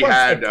I already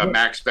had a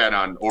max bet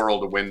on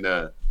Oral to win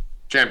the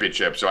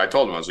championship. So I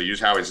told him, I was like, use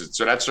Howie's.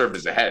 So that served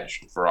as a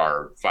hedge for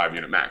our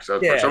 5-unit max. So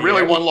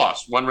really one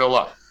loss, one real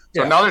loss.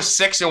 So another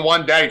 6 in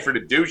one day for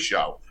the Dew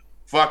Show.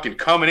 Fucking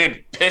coming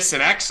in, pissing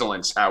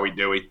excellence, Howie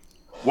Dewey.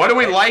 What do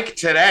we like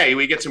today?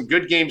 We get some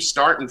good games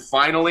starting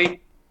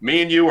finally.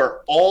 Me and you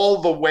are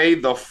all the way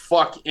the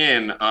fuck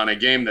in on a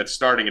game that's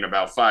starting in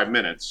about 5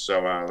 minutes.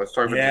 So let's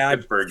talk about the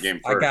Pittsburgh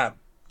game first. I got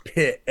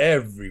Pitt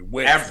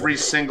everywhere. Every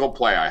single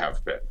play I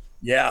have Pitt.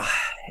 Yeah.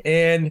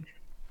 And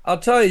I'll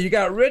tell you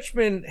got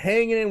Richmond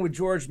hanging in with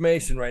George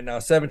Mason right now,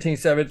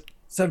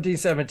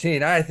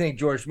 17-17. I think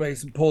George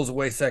Mason pulls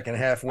away second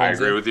half. I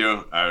agree with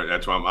you.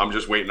 That's why I'm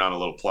just waiting on a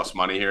little plus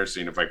money here,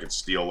 seeing if I could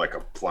steal like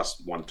a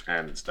plus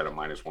 110 instead of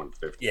minus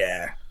 150.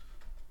 Yeah.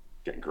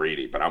 Getting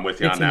greedy, but I'm with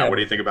you on that. What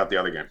do you think about the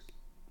other game?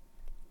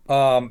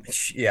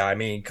 Yeah, I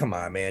mean, come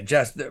on, man.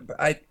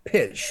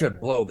 Pitt should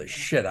blow the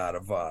shit out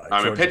of.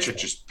 Pitt should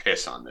just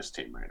piss on this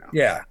team right now.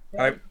 Yeah,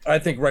 I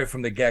think right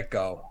from the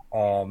get-go.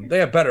 They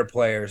have better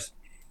players,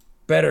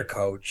 better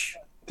coach.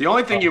 The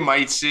only thing you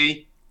might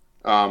see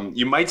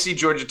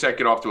Georgia Tech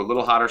get off to a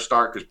little hotter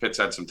start because Pitt's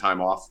had some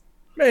time off.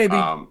 Maybe.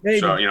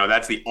 So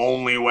that's the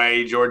only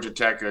way Georgia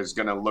Tech is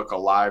going to look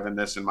alive in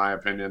this, in my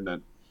opinion.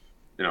 That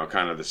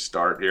kind of the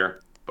start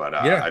here, but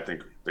I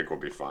think we'll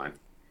be fine.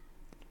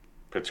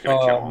 Pitt's going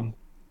to kill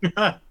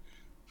them.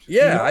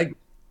 Yeah,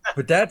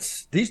 but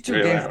that's these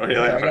two games.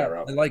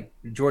 I like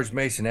George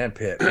Mason and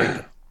Pitt.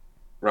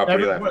 Rob, what are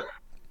you laughing?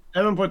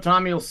 Evan put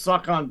Tommy will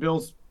suck on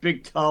Bill's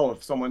big toe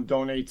if someone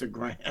donates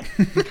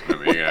 $1,000. I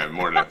mean, yeah,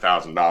 more than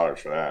 $1,000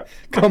 for that.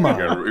 Come on.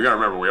 You got to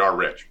remember, we are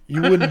rich.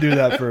 You wouldn't do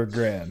that for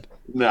 $1,000.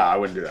 No, I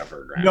wouldn't do that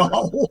for $1,000.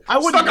 No, I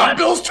wouldn't. Stuck on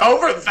Bill's toe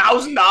for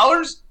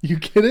 $1,000? You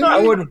kidding? I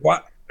wouldn't.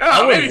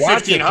 Maybe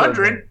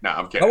 1,500. No,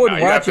 I'm kidding. I wouldn't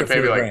watch you have to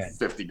pay me like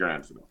 $50,000.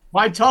 $50,000 for that.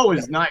 My toe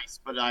is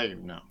nice, but I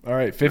no. All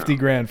right,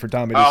 $50,000 for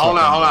Tommy. Hold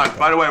on.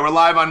 By the way, we're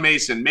live on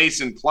Mason.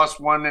 Mason plus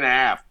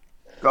 1.5.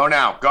 Go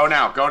now.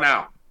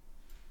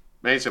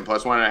 Mason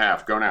plus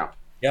 1.5. Go now.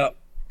 Yep.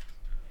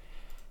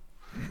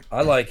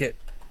 I like it.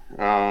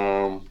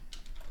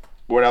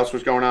 What else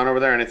was going on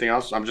over there? Anything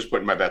else? I'm just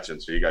putting my bets in,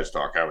 so you guys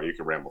talk. Howie, you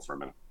can ramble for a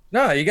minute.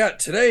 No, you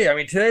got today. I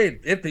mean, today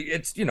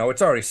it's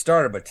it's already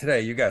started, but today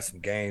you got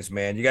some games,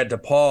 man. You got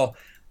DePaul.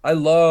 I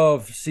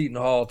love Seton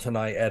Hall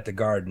tonight at the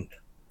Garden.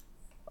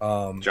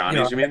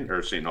 Johnny's, you mean,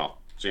 or Seton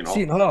Hall?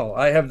 Seton Hall.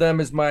 I have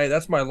them as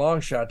that's my long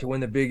shot to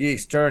win the Big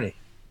East tourney.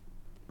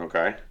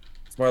 Okay.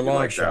 It's my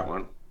long shot. That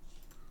one.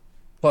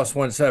 Plus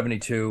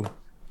 172.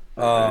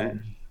 Go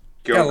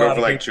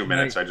for like 2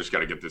 minutes. I just got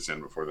to get this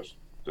in before this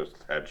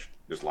hedge,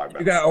 this live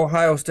bet. You got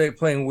Ohio State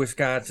playing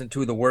Wisconsin,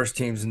 two of the worst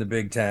teams in the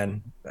Big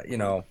Ten.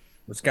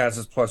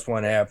 Wisconsin's plus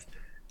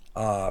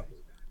 1.5.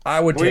 I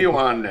would. Who are you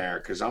on there?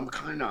 Because I'm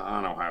kind of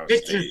on Ohio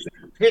State.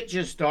 Pitt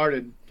just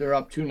started. They're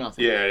up 2-0.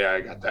 Yeah,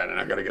 I got that, and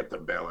I got to get the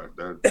Baylor.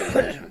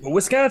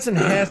 Wisconsin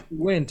has to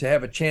win to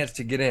have a chance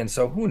to get in.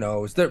 So who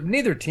knows?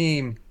 Neither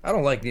team. I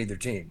don't like neither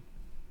team.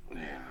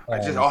 Yeah,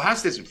 Ohio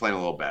State's been playing a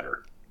little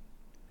better.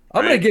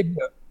 I'm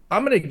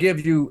gonna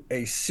give you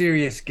a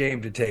serious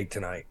game to take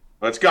tonight.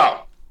 Let's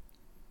go.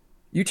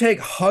 You take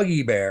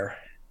Huggy Bear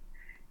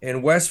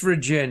in West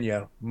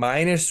Virginia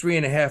minus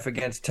 3.5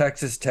 against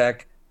Texas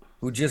Tech,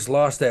 who just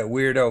lost that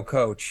weirdo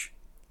coach.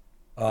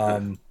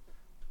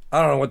 I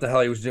don't know what the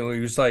hell he was doing.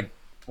 He was like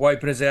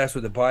wiping his ass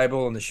with the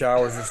Bible in the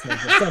showers or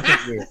something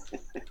weird.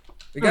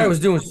 The guy was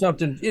doing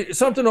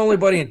something only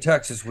buddy in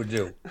Texas would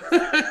do.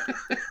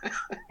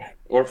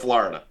 Or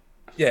Florida.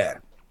 Yeah.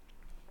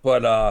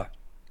 But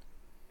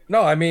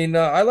no, I mean,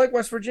 I like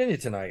West Virginia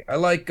tonight. I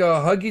like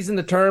Huggies in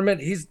the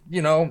tournament.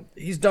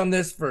 He's done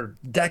this for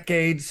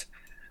decades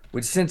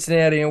with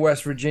Cincinnati and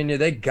West Virginia.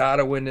 They got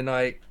to win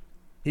tonight.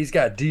 He's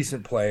got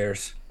decent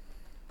players.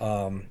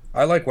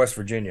 I like West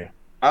Virginia.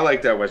 I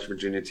like that West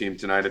Virginia team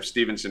tonight. If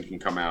Stevenson can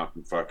come out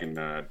and fucking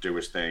do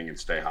his thing and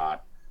stay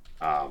hot,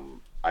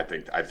 I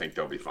think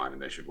they'll be fine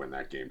and they should win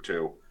that game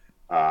too.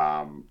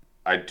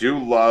 I do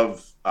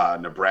love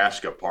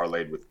Nebraska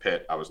parlayed with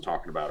Pitt. I was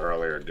talking about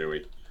earlier,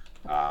 Dewey.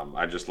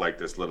 I just like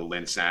this little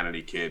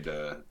Linsanity kid,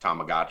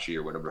 Tamagotchi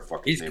or whatever the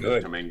fuck his name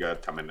is,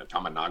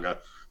 Tamanaga,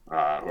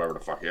 whoever the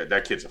fuck. Yeah,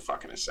 that kid's a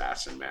fucking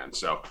assassin, man.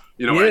 So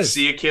when I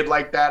see a kid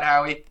like that,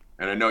 Howie,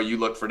 and I know you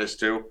look for this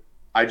too.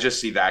 I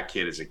just see that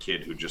kid as a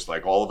kid who just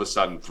like all of a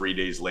sudden 3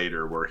 days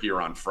later we're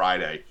here on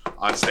Friday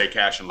on Stay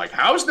Cash and like,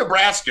 how's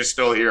Nebraska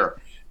still here?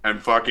 And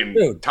fucking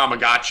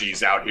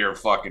Tamagotchi's out here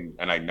fucking,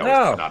 and I know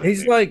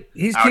it's not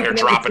he's out here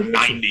dropping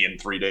 90 in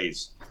 3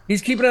 days.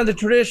 He's keeping on the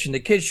tradition. The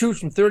kid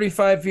shoots from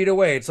 35 feet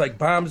away. It's like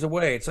bombs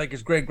away. It's like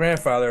his great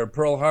grandfather at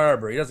Pearl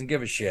Harbor. He doesn't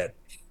give a shit.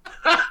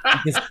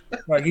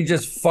 He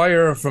just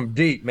fire from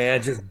deep,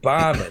 man, just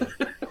bombing.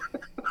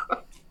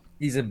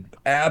 He's an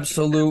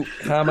absolute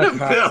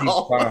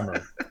kamikaze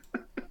bomber.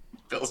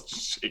 Bill's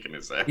just shaking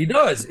his head. He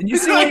does. And you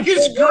see like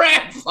his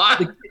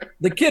grandfather.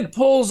 The kid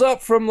pulls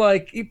up from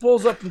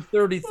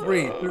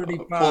 33,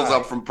 35. Pulls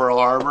up from Pearl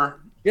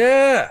Harbor.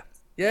 Yeah.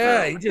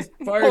 He just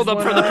fires pulled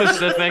up from the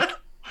Pacific.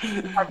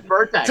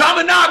 Birthday.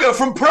 Tamanaga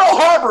from Pearl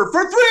Harbor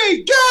for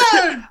 3.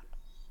 Good.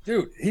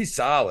 Dude, he's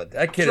solid.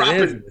 That kid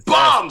dropping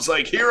bombs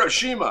like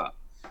Hiroshima.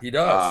 He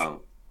does.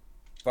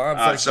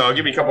 So I'll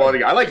give you a couple other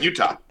guys. I like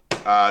Utah.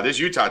 This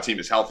Utah team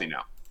is healthy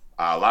now.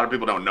 A lot of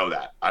people don't know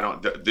that.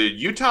 The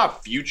Utah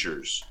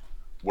futures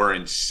were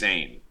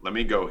insane. Let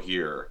me go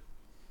here.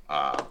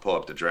 pull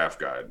up the draft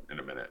guide in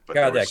a minute. But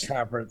God, that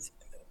conference.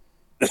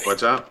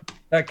 What's up?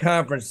 That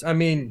conference. I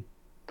mean,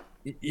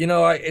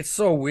 it's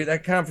so weird.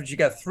 That conference, you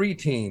got three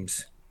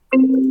teams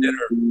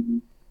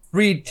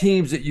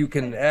that you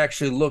can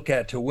actually look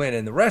at to win,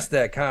 and the rest of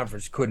that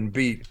conference couldn't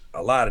beat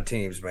a lot of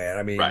teams, man.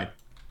 I mean, right.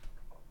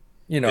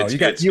 You got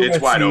USC, it's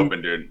wide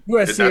open, dude.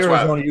 USC,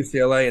 Arizona,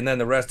 UCLA, and then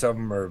the rest of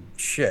them are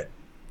shit.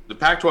 The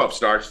Pac-12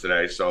 starts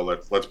today, so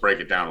let's break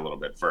it down a little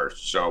bit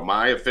first. So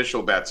my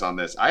official bets on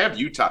this, I have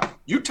Utah.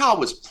 Utah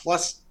was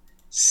plus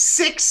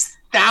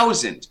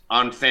 6,000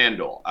 on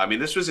FanDuel. I mean,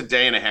 this was a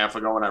day and a half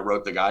ago when I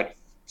wrote the guide.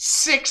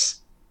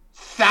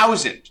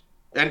 6,000.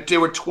 And there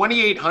were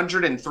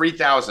 2,800 and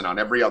 3,000 on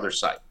every other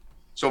site.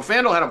 So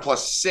FanDuel had them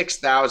plus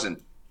 6,000.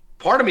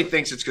 Part of me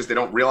thinks it's because they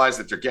don't realize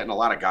that they're getting a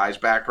lot of guys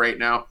back right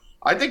now.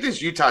 I think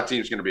this Utah team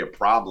is going to be a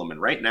problem.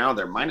 And right now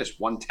they're minus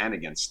 110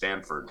 against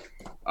Stanford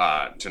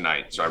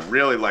tonight. So I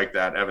really like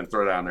that. Evan,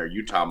 throw down there.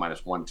 Utah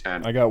minus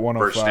 110. I got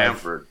 105. For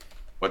Stanford.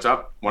 What's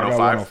up?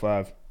 105?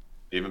 105.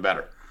 Even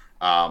better.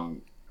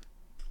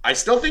 I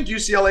still think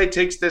UCLA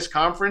takes this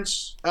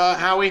conference,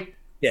 Howie.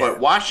 Yeah. But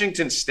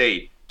Washington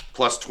State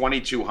plus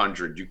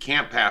 2,200. You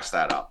can't pass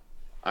that up.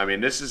 I mean,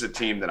 this is a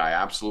team that I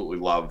absolutely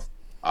love.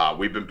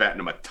 We've been betting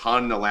them a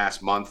ton the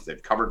last month.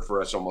 They've covered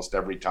for us almost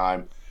every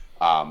time.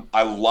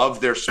 I love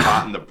their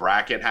spot in the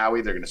bracket,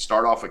 Howie. They're going to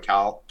start off with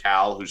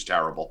Cal, who's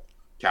terrible.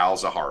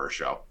 Cal's a horror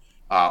show.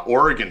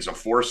 Oregon's a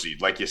 4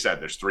 seed. Like you said,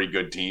 there's 3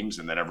 good teams,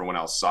 and then everyone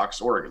else sucks.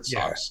 Oregon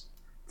sucks.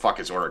 Fuck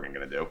is Oregon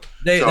going to do?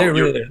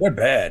 They're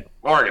bad.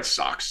 Oregon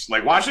sucks.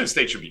 Like, Washington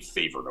State should be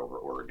favored over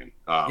Oregon.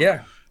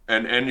 Yeah.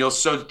 And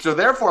so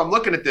therefore, I'm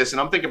looking at this, and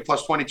I'm thinking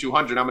plus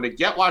 2,200. I'm going to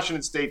get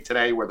Washington State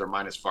today where they're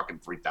minus fucking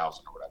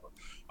 3,000 or whatever.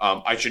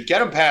 I should get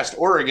them past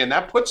Oregon.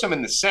 That puts them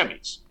in the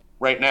semis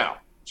right now.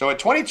 So at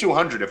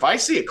 2,200, if I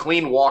see a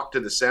clean walk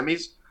to the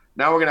semis,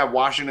 now we're going to have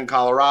Washington,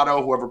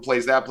 Colorado. Whoever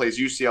plays that plays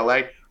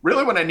UCLA.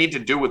 Really what I need to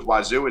do with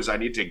Wazoo is I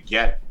need to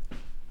get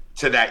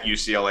to that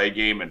UCLA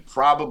game and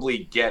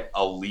probably get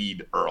a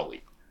lead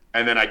early.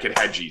 And then I could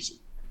hedge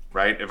easy,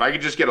 right? If I could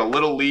just get a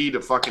little lead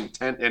of fucking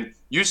 10. And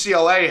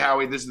UCLA,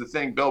 Howie, this is the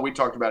thing. Bill, we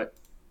talked about it.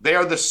 They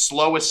are the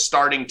slowest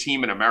starting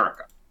team in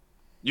America.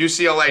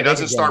 UCLA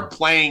doesn't start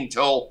playing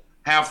till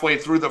halfway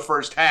through the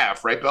first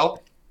half, right,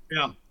 Bill?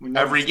 Yeah.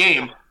 Every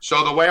game.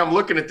 So the way I'm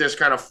looking at this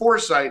kind of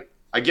foresight,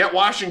 I get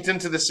Washington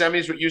to the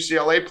semis with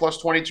UCLA plus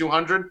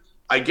 2,200.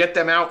 I get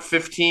them out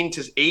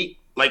 15-8.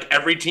 Like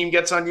every team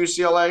gets on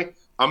UCLA.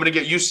 I'm going to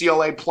get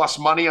UCLA plus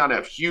money on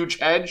a huge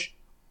hedge,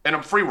 and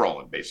I'm free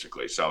rolling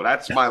basically. So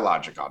that's my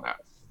logic on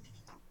that.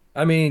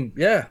 I mean,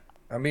 yeah.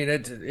 I mean,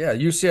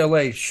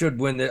 UCLA should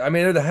win. I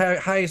mean, they're the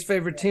highest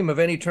favorite team of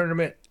any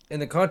tournament in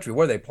the country.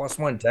 What are they, plus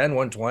 110,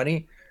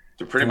 120?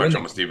 They're pretty much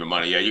almost even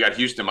money. Yeah, you got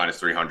Houston minus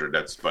 300.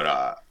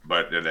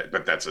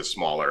 But that's a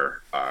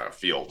smaller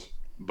field.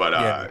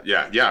 But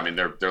yeah. I mean,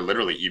 they're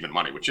literally even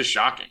money, which is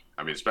shocking.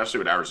 I mean, especially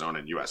with Arizona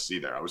and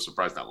USC there. I was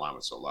surprised that line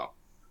was so low.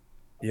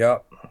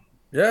 Yep.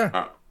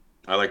 Yeah.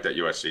 I like that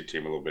USC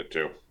team a little bit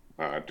too.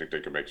 I think they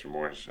could make some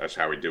more. That's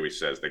Howie Dewey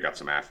says. They got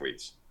some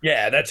athletes.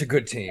 Yeah, that's a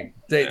good team.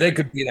 They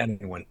could beat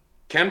anyone.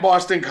 Can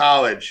Boston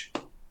College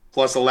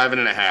plus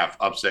 11.5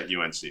 upset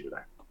UNC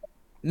today?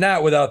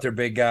 Not without their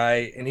big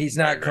guy, and he's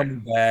not coming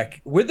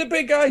back. With the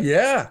big guy,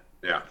 yeah.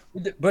 Yeah.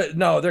 But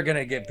no, they're going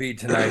to get beat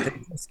tonight.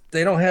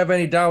 They don't have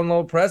any down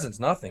low presence,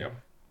 nothing. Yep.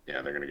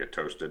 Yeah, they're going to get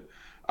toasted.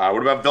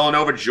 What about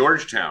Villanova,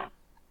 Georgetown?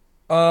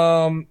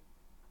 I'm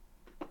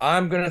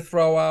going to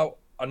throw out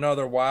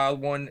another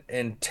wild one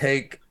and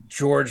take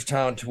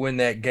Georgetown to win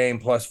that game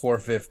plus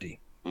 450.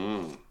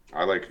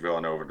 I like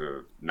Villanova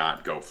to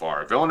not go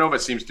far. Villanova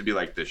seems to be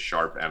like this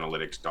sharp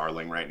analytics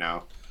darling right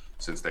now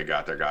since they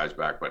got their guys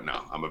back. But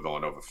no, I'm a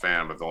Villanova fan.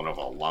 I'm a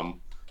Villanova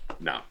alum.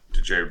 No,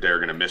 they're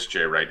going to miss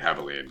Jay Wright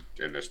heavily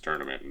in this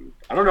tournament. And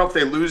I don't know if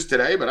they lose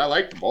today, but I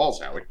like the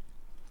balls, Howie.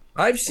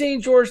 I've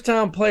seen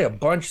Georgetown play a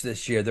bunch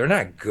this year. They're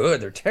not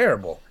good. They're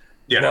terrible.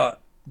 Yeah.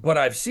 But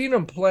I've seen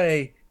them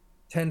play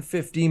 10,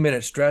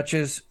 15-minute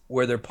stretches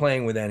where they're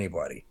playing with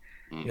anybody.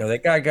 You know, they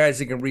got guys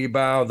that can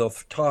rebound. They'll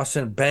toss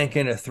in, bank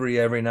in a 3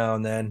 every now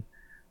and then.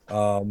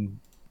 And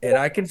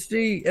I can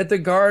see at the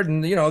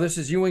Garden, this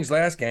is Ewing's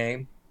last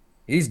game.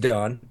 He's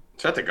done.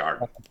 It's at the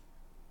Garden.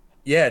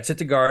 Yeah, it's at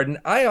the Garden.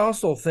 I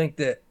also think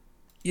that,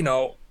 you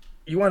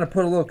want to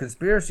put a little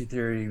conspiracy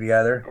theory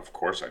together. Of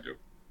course I do.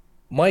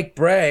 Mike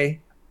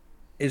Bray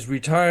is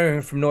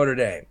retiring from Notre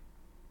Dame.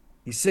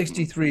 He's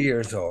 63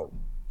 years old.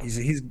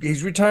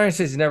 He's retiring,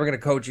 says he's never going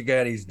to coach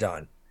again. He's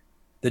done.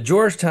 The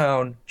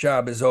Georgetown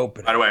job is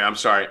open. By the way, I'm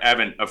sorry,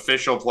 Evan,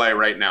 official play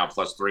right now,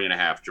 plus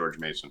 3.5, George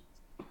Mason.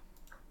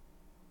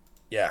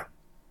 Yeah.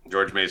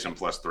 George Mason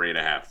plus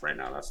 3.5 right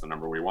now. That's the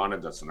number we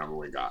wanted. That's the number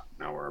we got.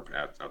 Now we're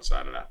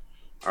outside of that.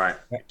 All right.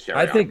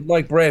 I think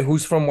Mike Bray,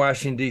 who's from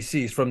Washington,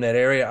 D.C., is from that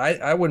area.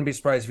 I wouldn't be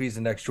surprised if he's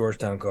the next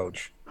Georgetown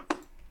coach.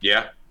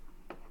 Yeah.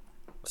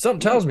 Something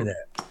tells me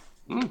that.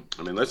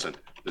 I mean, listen,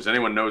 if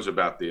anyone knows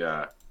about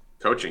the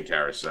coaching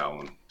carousel,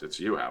 and it's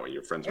you, Howie.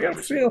 Your friends with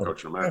every single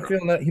coach in America. I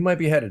feel that he might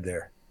be headed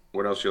there.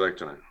 What else you like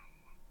tonight?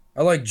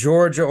 I like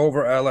Georgia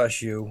over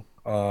LSU.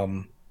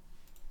 This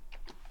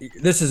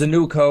is a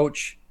new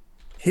coach.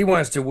 He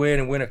wants to win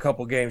and win a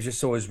couple games just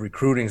so his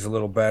recruiting's a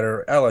little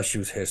better.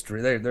 LSU's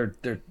history,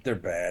 they're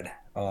bad.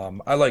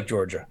 I like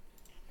Georgia.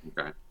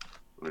 Okay.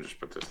 Let me just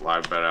put this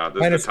live bet out.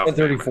 This Minus is the tough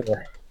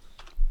 134.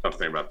 tough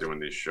thing about doing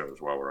these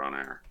shows while we're on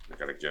air. I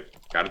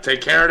gotta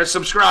take care of the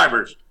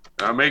subscribers.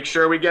 Make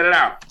sure we get it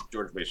out.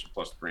 George Mason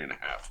plus 3.5.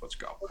 Let's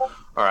go. All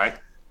right.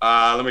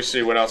 Let me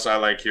see what else I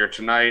like here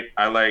tonight.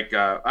 I like.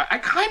 I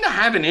kind of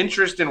have an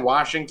interest in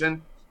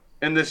Washington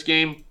in this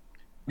game.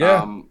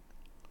 Yeah.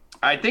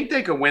 I think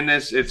they could win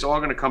this. It's all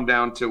going to come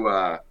down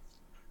to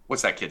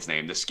what's that kid's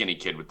name? The skinny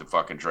kid with the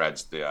fucking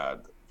dreads. The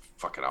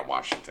fucking on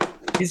Washington.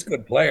 He's a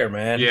good player,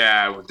 man.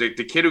 Yeah,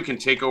 the kid who can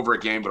take over a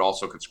game but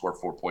also could score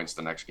 4 points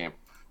the next game.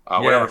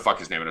 Whatever the fuck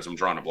his name is, I'm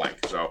drawing a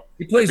blank. So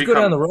he plays good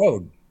on the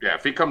road. Yeah,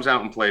 if he comes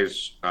out and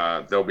plays,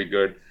 they'll be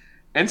good.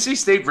 NC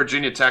State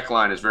Virginia Tech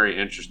line is very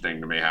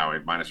interesting to me, Howie.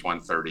 Minus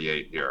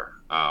 138 here.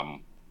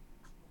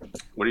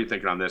 What are you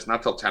thinking on this?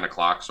 Not till 10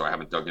 o'clock, so I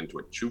haven't dug into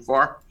it too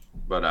far.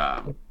 But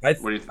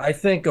what do you think? I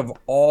think of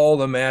all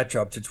the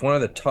matchups, it's one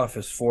of the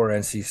toughest for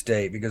NC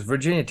State because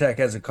Virginia Tech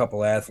has a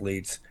couple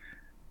athletes.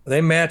 They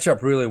match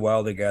up really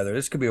well together.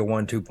 This could be a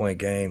 1-2 point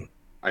game.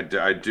 I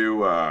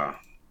do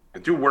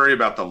worry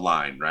about the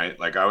line, right?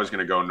 Like I was going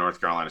to go North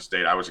Carolina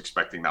State. I was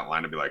expecting that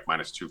line to be like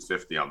minus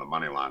 250 on the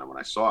money line. And when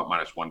I saw it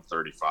minus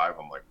 135,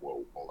 I'm like,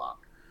 whoa, hold on.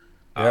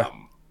 Yeah.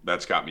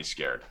 That's got me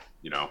scared,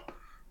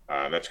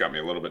 that's got me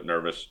a little bit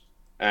nervous.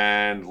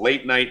 And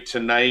late night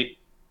tonight,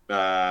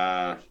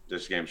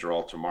 these games are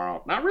all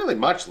tomorrow. Not really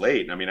much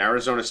late. I mean,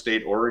 Arizona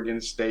State, Oregon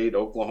State,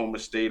 Oklahoma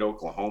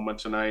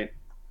tonight.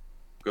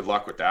 Good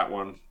luck with that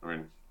one. I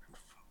mean,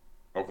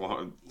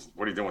 Oklahoma,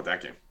 what are you doing with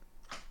that game?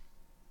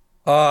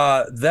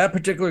 That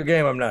particular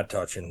game I'm not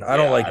touching. I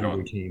don't like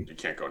either team. You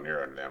can't go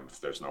near them if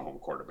there's no home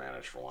court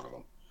advantage for one of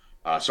them.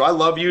 So I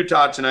love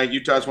Utah tonight.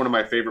 Utah's one of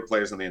my favorite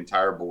plays on the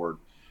entire board.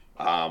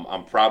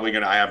 I'm probably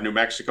I have New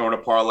Mexico in a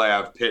parlay. I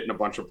have Pitt in a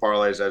bunch of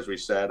parlays, as we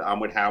said.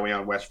 I'm with Howie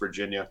on West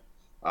Virginia.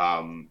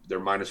 They're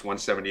minus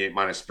 178,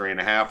 minus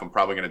 3.5. I'm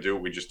probably going to do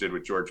what we just did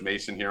with George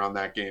Mason here on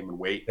that game and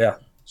wait. Yeah.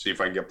 See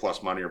if I can get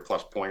plus money or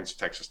plus points.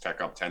 Texas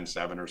Tech up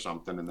 10-7 or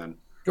something. And then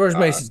George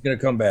Mason's going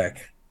to come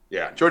back.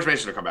 Yeah, George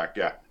Mason will come back.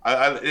 Yeah,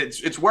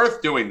 it's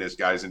worth doing this,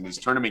 guys, in these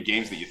tournament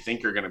games that you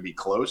think are going to be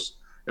close.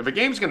 If a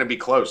game's going to be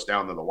close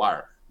down to the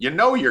wire,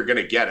 you're going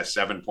to get a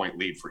 7-point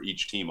lead for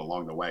each team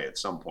along the way at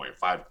some point,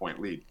 5-point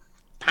lead.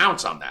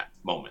 Pounce on that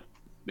moment,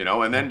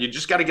 and then you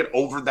just got to get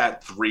over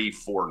that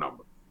 3-4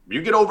 number. If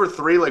you get over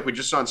 3, like we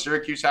just saw in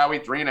Syracuse, Howie,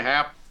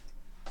 3.5,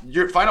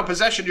 your final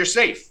possession, you're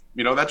safe.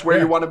 That's where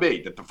you want to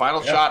be. That the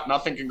final shot,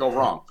 nothing can go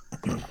wrong,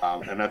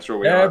 and that's where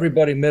we are.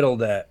 Everybody middled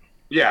that.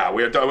 Yeah,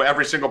 we have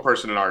every single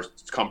person in our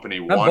company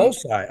won. On both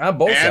sides.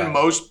 And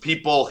most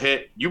people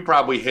you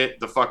probably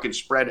hit the fucking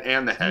spread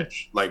and the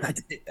hedge. Like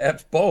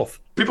that's both.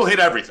 People hit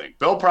everything.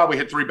 Bill probably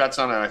hit 3 bets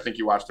on it. I think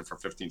you watched it for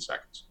 15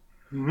 seconds.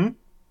 Mm-hmm.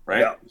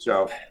 Right? Yeah.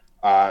 So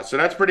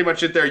that's pretty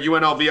much it there.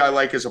 UNLV I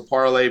like as a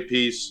parlay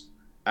piece.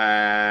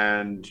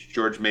 And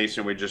George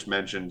Mason, we just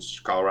mentioned,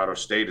 Colorado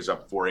State is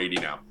up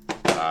 480 now.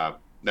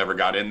 Never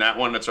got in that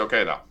one. That's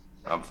okay, though.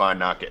 I'm fine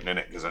not getting in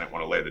it because I didn't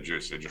want to lay the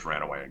juice. They just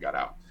ran away and got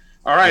out.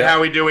 All right,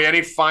 Howie Dewey,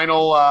 any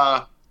final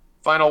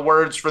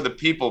words for the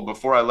people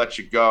before I let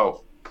you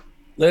go?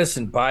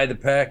 Listen, buy the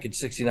pack at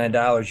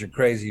 $69. You're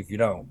crazy if you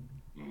don't.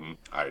 Mm-hmm.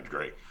 I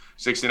agree.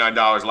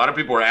 $69. A lot of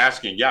people are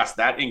asking. Yes,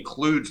 that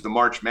includes the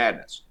March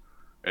Madness.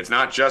 It's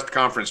not just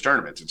conference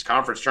tournaments. It's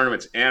conference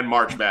tournaments and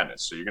March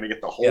Madness. So you're going to get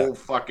the whole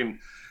fucking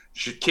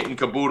kit and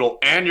caboodle,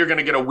 and you're going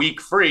to get a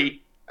week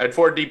free at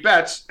 4 Deep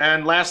Bets.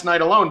 And last night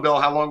alone, Bill,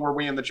 how long were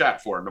we in the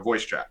chat for, in the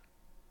voice chat?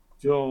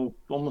 Till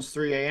almost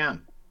 3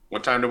 a.m.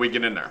 What time did we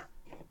get in there?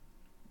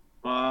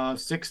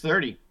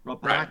 6:30.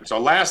 Right. So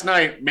last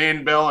night, me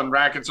and Bill and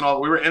Rackets and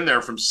all, we were in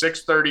there from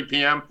 6:30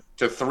 p.m.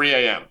 to 3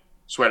 a.m.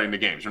 sweating the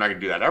games. We're not going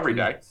to do that every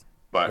day.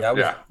 But I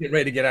was getting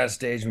ready to get on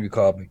stage when you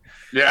called me.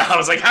 Yeah, I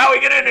was like, "Howie,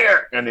 get in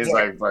here!" And he's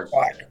like, "I'm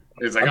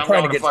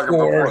trying to get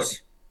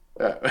scores."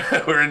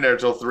 Yeah, we're in there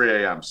till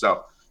 3 a.m.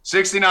 So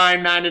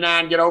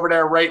 $69.99. Get over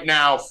there right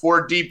now.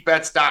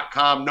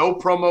 4deepbets.com. No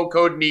promo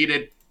code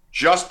needed.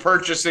 Just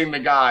purchasing the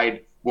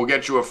guide will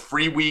get you a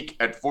free week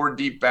at 4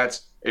 Deep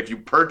Bets. If you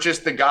purchase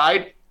the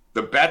guide,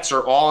 the bets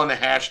are all in the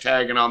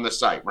hashtag and on the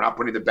site. We're not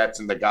putting the bets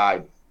in the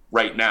guide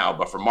right now,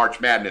 but for March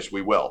Madness,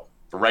 we will.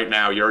 For right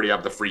now, you already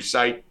have the free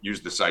site.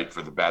 Use the site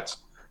for the bets.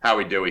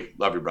 Howie Dewey,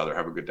 love you, brother.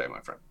 Have a good day, my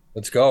friend.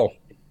 Let's go.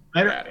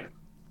 Later.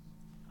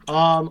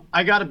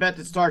 I got a bet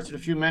that starts in a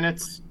few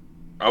minutes.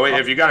 Oh, wait,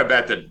 if you got a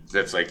bet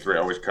that's like 3,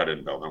 always cut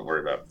in, Bill. Don't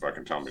worry about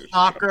fucking telling me.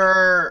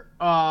 Soccer,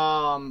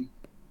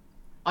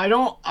 I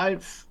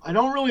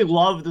don't really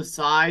love the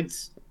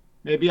sides.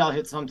 Maybe I'll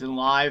hit something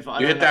live.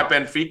 You hit that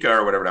Benfica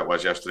or whatever that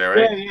was yesterday,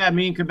 right? Yeah.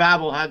 Me and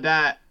Kababble had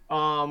that.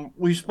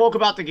 We spoke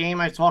about the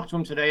game. I talked to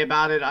him today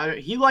about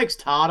it. He likes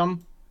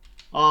Tottenham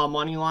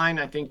money line.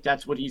 I think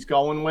that's what he's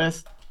going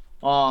with.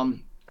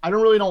 I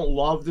don't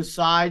love the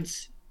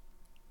sides.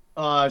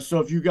 So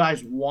if you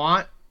guys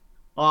want,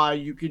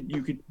 You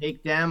could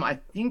take them. I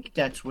think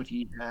that's what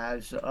he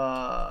has.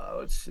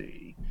 Let's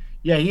see.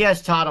 Yeah, he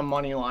has Tottenham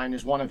money line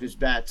as one of his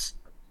bets.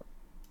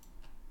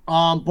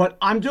 But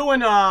I'm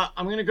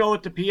gonna go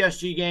with the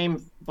PSG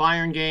game,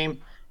 Bayern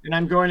game, and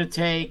I'm going to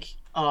take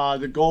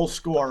the goal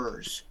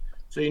scorers.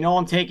 So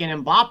I'm taking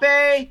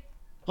Mbappe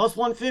plus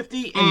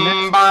 150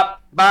 and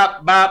Bop,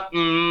 bop, bop,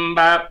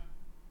 bop.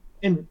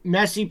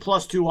 Messi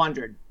plus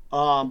 200.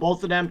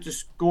 Both of them to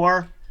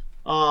score.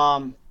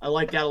 I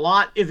like that a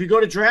lot. If you go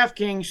to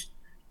DraftKings,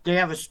 they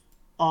have a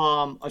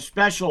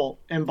special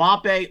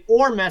Mbappe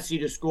or Messi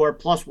to score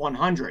plus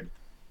 100.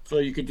 So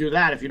you could do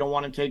that if you don't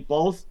want to take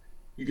both.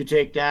 You could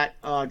take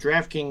that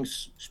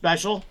DraftKings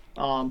special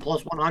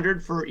plus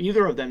 100 for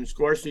either of them to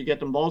score, so you get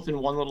them both in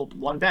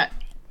one bet.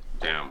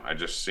 Damn, I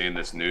just seen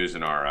this news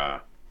in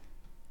our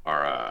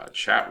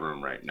chat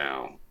room right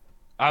now.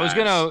 I was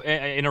gonna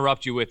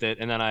interrupt you with it,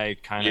 and then I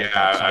kind of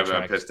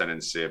I'm pissed I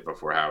didn't see it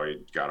before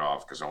Howie got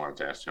off because I wanted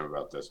to ask him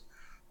about this.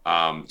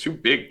 Two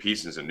big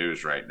pieces of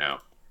news right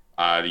now.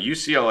 The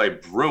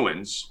UCLA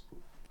Bruins,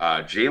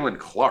 Jalen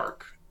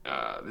Clark.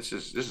 This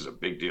is a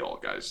big deal,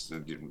 guys.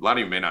 A lot of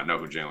you may not know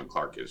who Jalen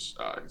Clark is.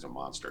 He's a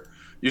monster.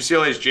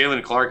 UCLA's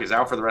Jalen Clark is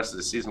out for the rest of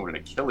the season with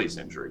an Achilles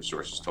injury,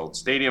 sources told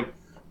Stadium.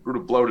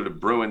 Brutal blow to the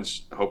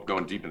Bruins. Hope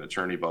going deep in the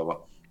tourney, blah, blah.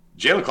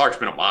 Jalen Clark's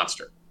been a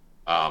monster.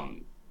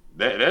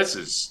 This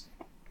is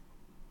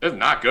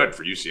not good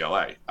for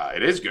UCLA.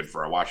 It is good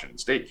for our Washington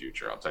State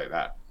future, I'll tell you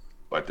that.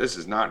 But this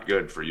is not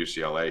good for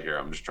UCLA here.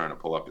 I'm just trying to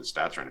pull up his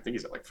stats right. I think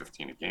he's at like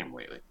 15 a game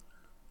lately.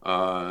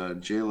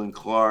 Jalen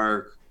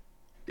Clark.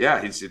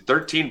 Yeah, he's at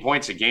 13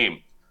 points a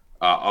game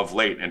of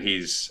late, and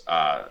he's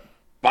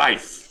by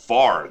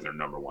far their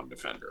number one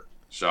defender.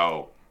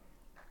 So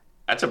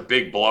that's a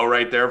big blow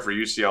right there for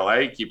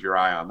UCLA. Keep your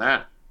eye on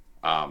that.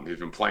 He's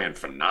been playing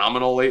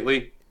phenomenal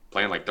lately,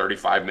 playing like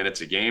 35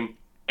 minutes a game.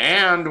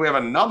 And we have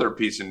another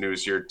piece of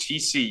news here.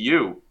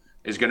 TCU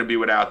is going to be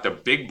without the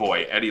big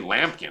boy, Eddie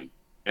Lampkin,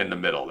 in the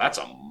middle. That's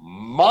a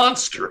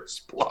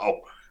monstrous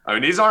blow. I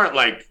mean, these aren't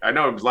like, I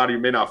know a lot of you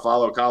may not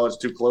follow college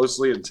too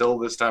closely until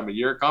this time of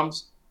year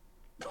comes.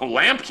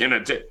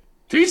 Lampkin,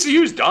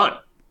 TCU's done.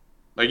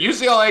 Like,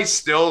 UCLA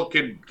still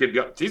could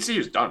go.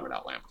 TCU's done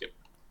without Lampkin.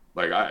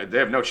 Like, they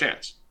have no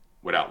chance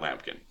without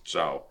Lampkin.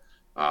 So,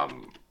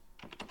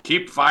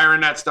 keep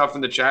firing that stuff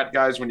in the chat,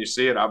 guys, when you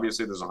see it.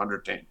 Obviously, there's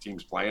 100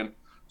 teams playing,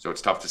 so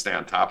it's tough to stay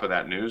on top of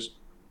that news.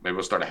 Maybe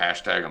we'll start a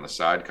hashtag on the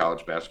side,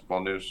 college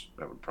basketball news.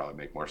 That would probably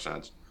make more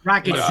sense.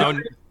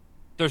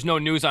 There's no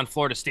news on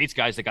Florida State's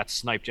guys that got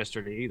sniped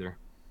yesterday either.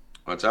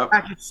 What's up? Do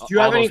you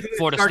have All those anything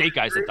Florida State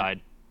guys that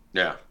died.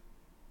 Yeah.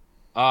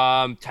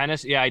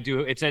 Tennis, yeah, I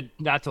do. It's at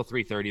not till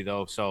 3:30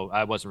 though, so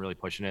I wasn't really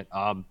pushing it.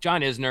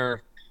 John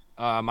Isner,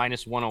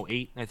 minus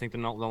 108, I think the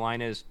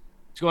line is.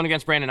 It's going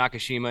against Brandon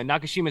Nakashima.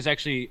 Nakashima is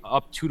actually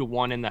up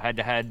 2-1 in the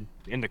head-to-head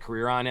in the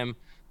career on him.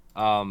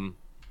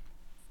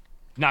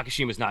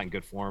 Nakashima's not in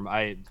good form.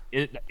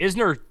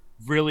 Isner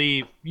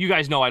really, you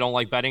guys know I don't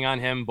like betting on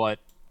him, but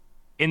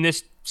in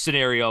this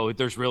scenario,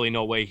 there's really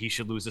no way he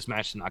should lose this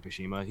match to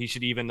Nakashima. He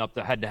should even up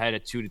the head-to-head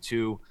at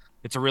 2-2.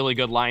 It's a really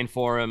good line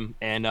for him,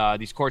 and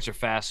these courts are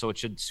fast, so it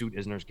should suit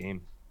Isner's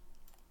game.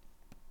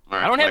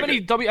 Right, I don't have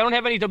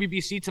any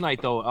WBC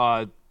tonight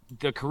though.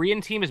 The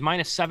Korean team is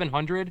minus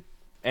 700,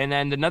 and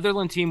then the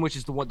Netherlands team, which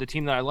is the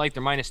team that I like,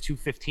 they're minus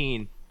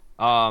 215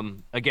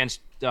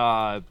 against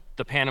the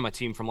Panama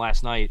team from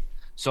last night.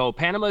 So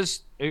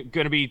Panama's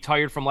going to be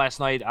tired from last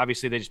night.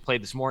 Obviously, they just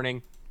played this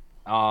morning,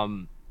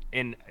 and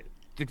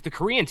the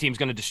Korean team's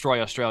going to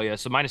destroy Australia.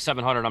 So minus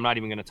 700, I'm not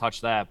even going to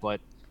touch that,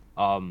 but.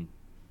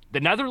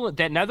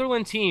 That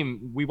Netherlands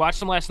team, we watched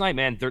them last night,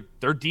 man.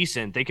 They're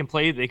decent. They can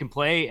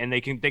play, and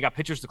they got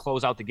pitchers to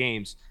close out the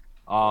games.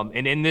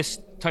 And in this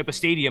type of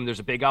stadium,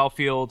 there's a big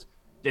outfield.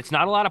 It's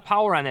not a lot of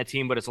power on that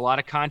team, but it's a lot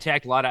of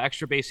contact, a lot of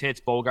extra base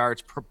hits,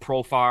 Bogarts,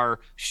 Profar,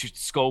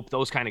 Scope,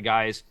 those kind of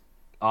guys.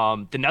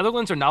 The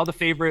Netherlands are now the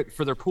favorite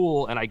for their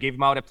pool, and I gave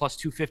them out at plus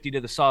 250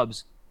 to the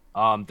subs.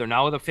 They're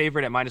now the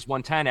favorite at minus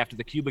 110 after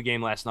the Cuba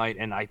game last night,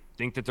 and I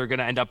think that they're going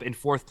to end up in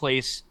fourth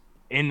place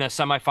in the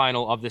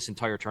semifinal of this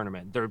entire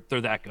tournament.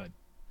 They're that good.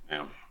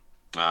 Yeah.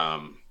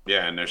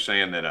 Yeah, and they're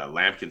saying that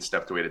Lampkin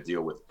stepped away to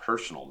deal with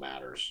personal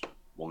matters,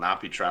 will not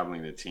be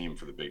traveling the team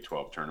for the Big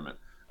 12 tournament.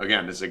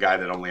 Again, this is a guy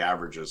that only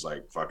averages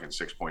like fucking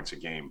 6 points a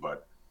game,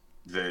 but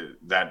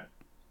that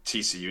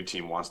TCU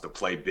team wants to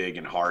play big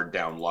and hard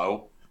down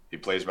low. He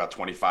plays about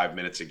 25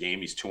 minutes a game.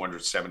 He's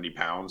 270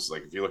 pounds.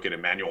 Like, if you look at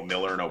Emmanuel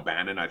Miller and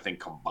O'Bannon, I think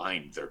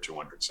combined they're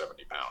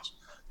 270 pounds.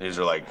 These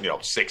are like,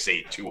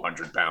 6'8",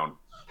 200-pound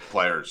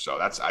players. So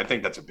I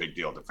think that's a big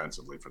deal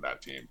defensively for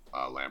that team,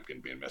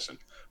 Lampkin being missing.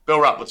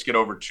 Bill Rupp, let's get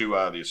over to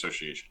the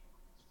association.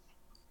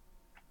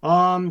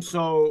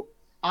 So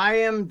I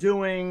am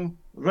doing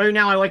right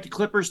now. I like the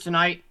Clippers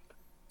tonight,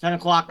 10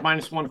 o'clock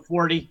minus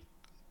 140.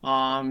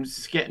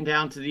 It's getting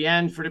down to the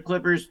end for the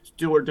Clippers,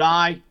 do or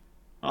die.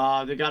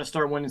 They got to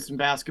start winning some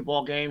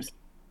basketball games.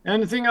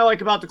 And the thing I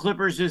like about the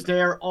Clippers is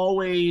they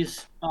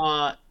always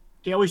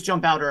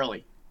jump out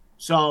early.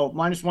 So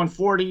minus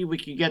 140, we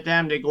can get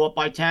them. They go up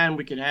by 10.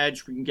 We can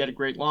hedge. We can get a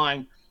great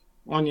line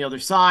on the other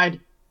side.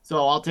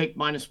 So I'll take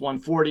minus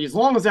 140 as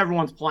long as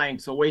everyone's playing.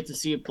 So wait to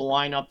see if the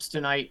lineups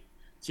tonight,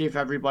 see if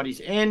everybody's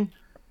in.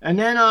 And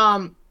then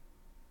I'm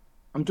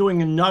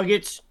doing a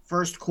Nuggets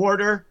first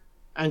quarter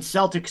and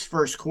Celtics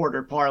first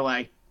quarter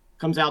parlay.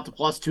 Comes out to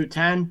plus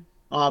 210.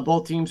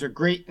 Both teams are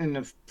great in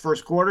the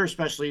first quarter,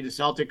 especially the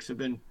Celtics have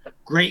been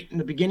great in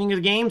the beginning of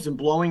the games and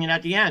blowing it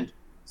at the end.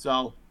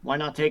 So why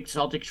not take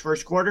Celtics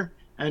first quarter?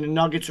 And the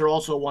Nuggets are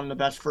also one of the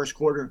best first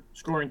quarter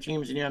scoring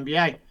teams in the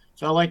NBA.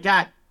 So I like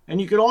that.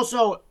 And you could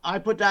also, I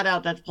put that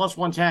out, that's plus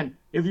 110.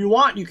 If you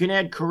want, you can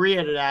add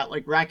Korea to that.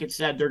 Like Rackett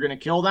said, they're going to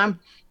kill them.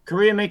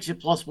 Korea makes it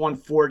plus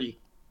 140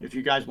 if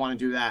you guys want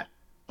to do that.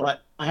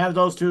 But I have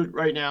those two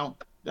right now.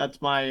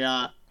 That's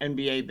my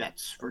NBA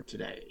bets for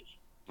today.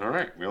 All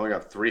right. We only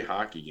got 3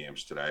 hockey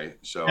games today.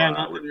 So And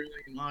nothing really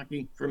in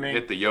hockey for me.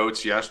 hit the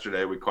Yotes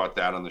yesterday. We caught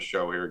that on the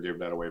show here, gave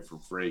that away for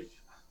free.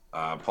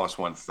 Plus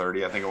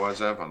 130, I think it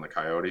was, Ev, on the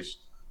Coyotes.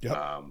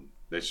 Yep.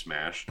 They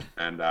smashed.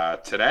 And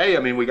today, I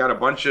mean, we got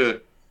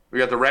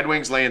the Red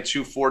Wings laying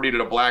 240 to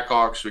the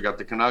Blackhawks. We got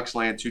the Canucks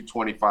laying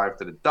 225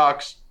 to the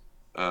Ducks,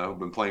 who've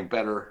been playing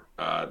better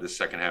this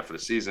second half of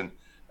the season.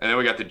 And then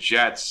we got the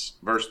Jets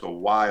versus the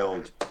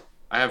Wild.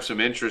 I have some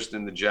interest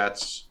in the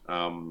Jets.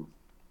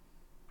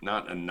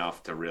 Not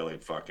enough to really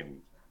fucking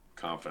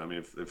confident. I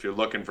mean, if you're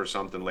looking for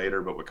something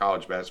later, but with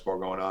college basketball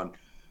going on,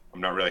 I'm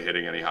not really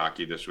hitting any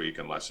hockey this week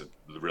unless it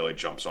really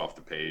jumps off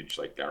the page.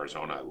 Like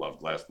Arizona, I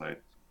loved last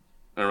night.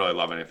 I don't really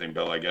love anything,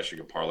 Bill. I guess you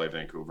could parlay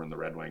Vancouver and the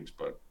Red Wings,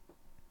 but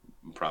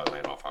I'm probably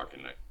laying off hockey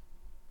tonight.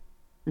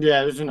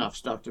 Yeah, there's enough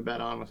stuff to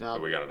bet on without.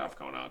 But we got enough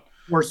going on.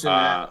 Worse than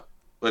that.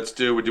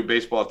 We do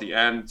baseball at the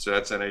end, so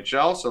that's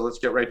NHL. So let's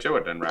get right to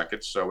it then,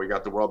 Rackets. So we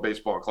got the World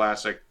Baseball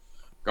Classic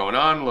going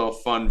on. A little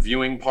fun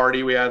viewing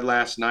party we had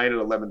last night at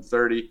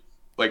 11:30.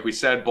 Like we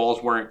said,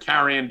 balls weren't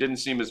carrying. Didn't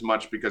seem as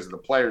much because of the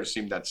players.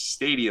 Seemed that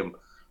stadium.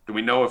 Do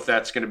we know if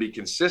that's going to be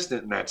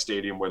consistent in that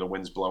stadium where the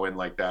winds blow in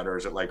like that, or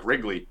is it like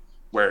Wrigley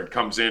where it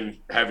comes in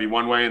heavy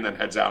one way and then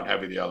heads out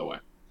heavy the other way?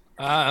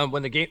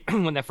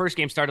 When that first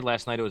game started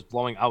last night, it was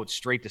blowing out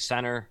straight to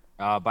center.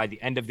 By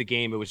the end of the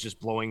game, it was just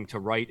blowing to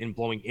right and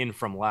blowing in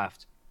from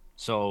left.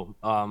 So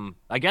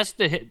I guess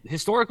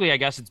historically, I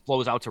guess it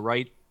blows out to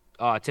right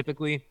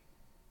typically,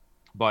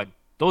 but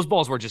those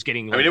balls were just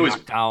getting it was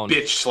knocked down.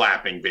 Bitch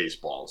slapping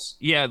baseballs.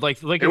 Yeah,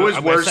 like it was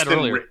worse said than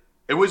earlier.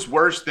 It was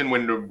worse than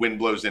when the wind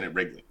blows in at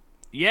Wrigley.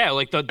 Yeah,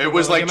 it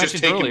was like just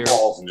taking earlier.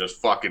 balls and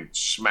just fucking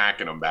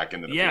smacking them back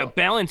into the field.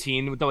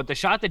 Ballantine with the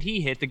shot that he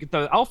hit,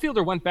 the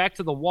outfielder went back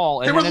to the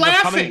wall. And they were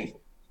laughing.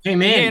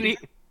 Came in.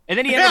 And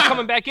then he ended up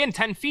coming back in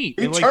 10 feet.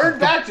 He turned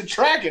back to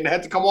track it and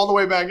had to come all the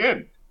way back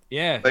in.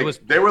 Yeah,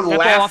 they were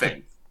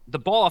laughing. The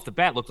ball off the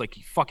bat looked like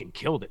he fucking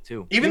killed it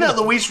too. Even that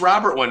Luis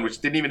Robert one,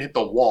 which didn't even hit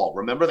the wall.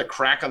 Remember the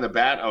crack on the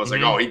bat? I was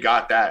like, oh, he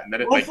got that, and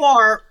then it landed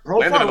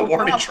on the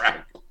warning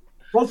track.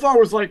 Profar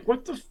was like,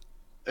 what the?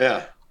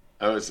 Yeah,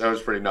 that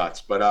was pretty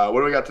nuts. But what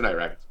do we got tonight,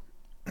 Rack?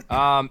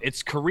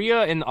 It's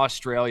Korea and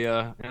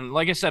Australia, and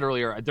like I said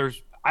earlier,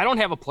 I don't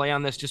have a play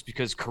on this just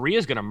because Korea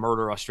is going to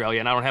murder Australia,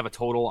 and I don't have a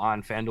total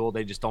on FanDuel.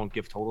 They just don't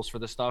give totals for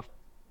this stuff.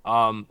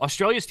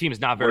 Australia's team is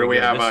not very good. What do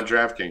we have on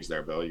DraftKings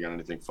there, Bill? You got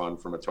anything fun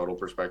from a total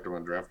perspective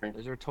on DraftKings?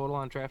 Is there a total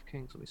on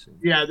DraftKings? Let me see.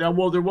 Yeah, there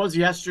was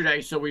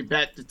yesterday, so we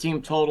bet the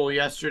team total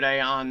yesterday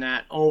on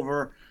that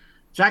over.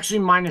 It's actually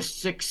minus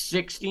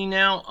 660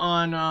 now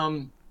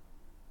on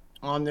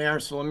there.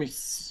 So let me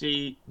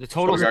see. The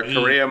total. So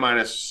we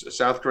got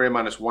South Korea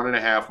minus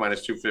 1.5,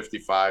 minus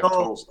 255.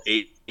 Totals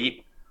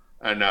 8,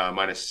 and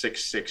minus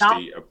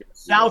 660.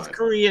 South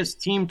Korea's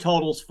team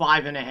totals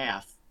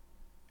 5.5.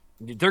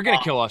 They're going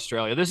to kill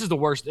Australia. This is the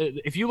worst.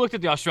 If you looked at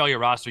the Australia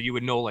roster, you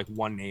would know like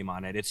one name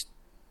on it. It's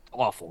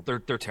awful. They're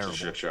terrible.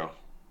 It's a shit show.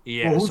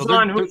 Yeah, so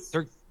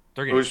they're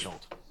getting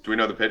killed. Do we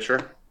know the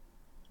pitcher?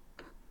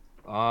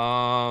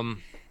 I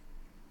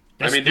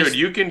mean, dude,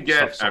 you can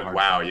get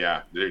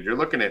dude, you're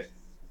looking at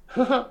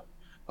on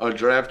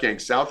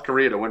DraftKings, South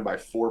Korea to win by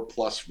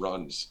 4+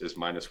 runs is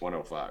minus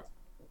 105.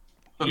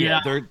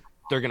 Yeah,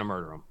 they're gonna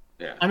murder them.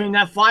 Yeah, I mean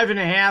that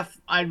 5.5.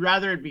 I'd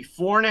rather it be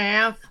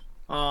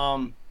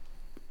 4.5.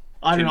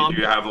 I don't know. Do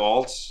you have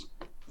alts?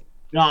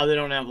 No, they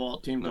don't have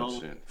alt team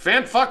total.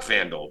 Fuck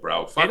FanDuel,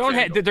 bro. Fuck they don't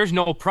FanDuel. have. There's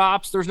no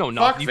props. There's no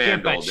nothing. You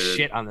can't bet dude.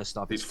 shit on this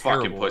stuff. These it's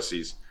fucking terrible.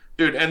 pussies,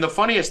 dude. And the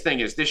funniest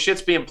thing is, this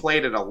shit's being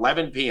played at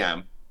 11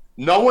 p.m.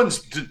 No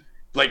one's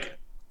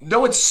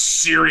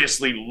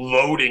seriously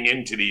loading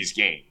into these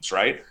games,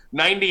 right?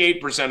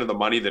 98% of the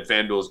money that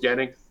FanDuel's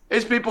getting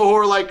is people who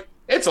are like,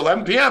 it's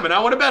 11 p.m. and I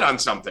want to bet on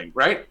something,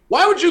 right?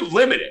 Why would you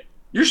limit it?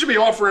 You should be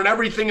offering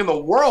everything in the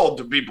world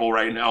to people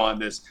right now on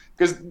this,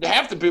 because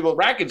half the people at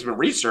Racket's been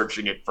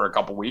researching it for a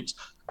couple weeks.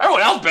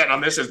 Everyone else betting on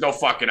this has no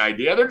fucking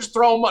idea. They're just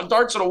throwing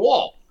darts at a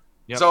wall.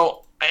 Yep.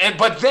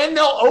 But then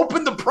they'll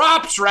open the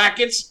props,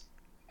 Rackets,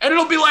 and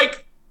it'll be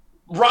like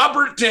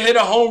Robert to hit a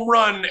home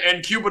run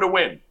and Cuba to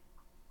win.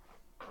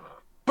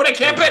 But I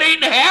can't bet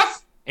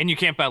 8.5. And you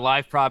can't bet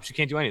live props. You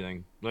can't do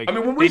anything. Like, I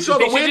mean, when we saw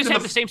the should wind just in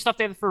have the- the same stuff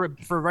they have for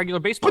regular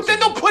baseball. But then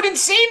they'll put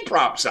insane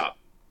props up.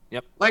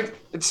 Yep. Like,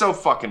 it's so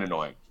fucking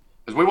annoying.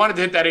 Because we wanted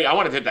to hit that I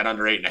wanted to hit that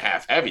under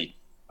 8.5 heavy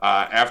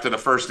after the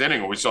first inning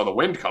when we saw the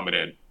wind coming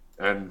in,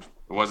 and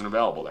it wasn't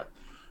available there.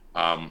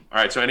 All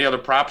right, so any other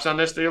props on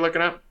this that you're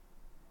looking at?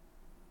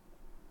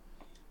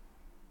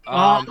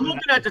 I'm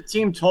looking at the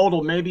team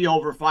total, maybe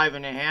over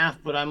 5.5,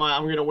 but I'm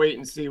gonna wait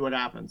and see what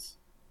happens.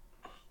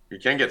 You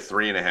can get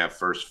 3.5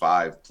 first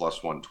 5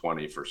 plus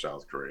 120 for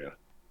South Korea.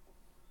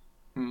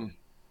 I'm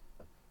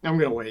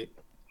gonna wait.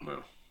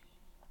 No.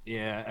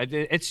 Yeah,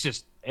 it's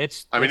just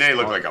it's. I mean, it's they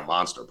look tough. like a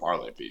monster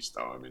parlay piece,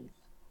 though. I mean,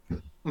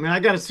 I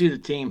got to see the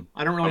team.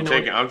 I don't really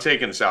know. I'm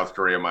taking South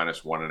Korea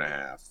minus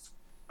 1.5,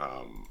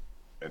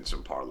 and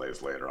some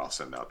parlays later. I'll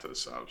send out to the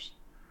subs.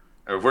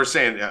 If we're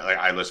saying, like,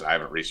 I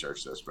haven't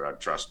researched this, but I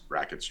trust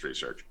Rackets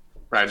research.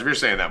 Right, if you're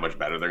saying that much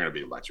better, they're going to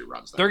be by 2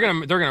 runs. They're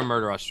gonna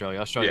murder Australia.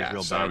 Australia's Yeah,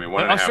 real so, bad. I mean,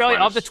 But 1.5 Australia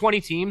minus- of the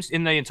 20 teams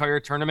in the entire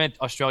tournament,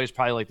 Australia's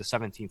probably like the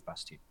 17th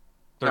best team.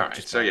 All They're right,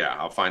 just so bad. yeah,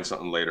 I'll find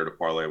something later to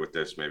parlay with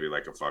this. Maybe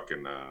like a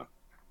fucking,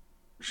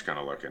 just kind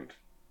of looking.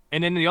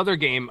 And in the other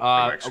game,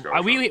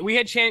 Mexico, we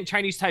had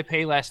Chinese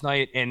Taipei last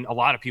night, and a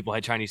lot of people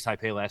had Chinese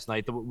Taipei last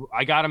night.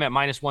 I got them at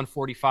minus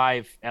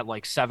 145 at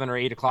like 7 or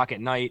 8 o'clock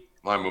at night.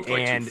 Well, I moved like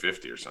And-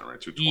 250 or something,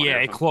 right? 220. Yeah, I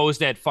it think.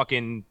 closed at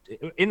fucking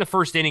in the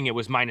first inning. It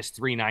was minus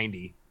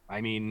 390.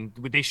 I mean,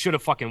 they should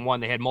have fucking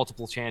won. They had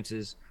multiple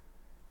chances.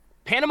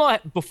 Panama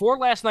before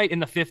last night in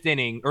the 5th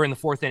inning or in the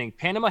 4th inning,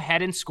 Panama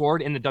hadn't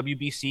scored in the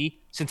WBC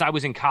since I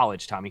was in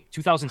college, Tommy,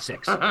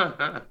 2006,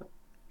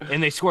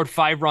 and they scored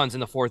 5 runs in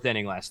the 4th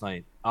inning last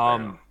night.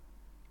 And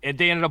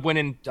they ended up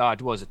winning.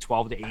 What was it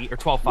 12-8 or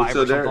 12-5 or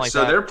something like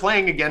that? They're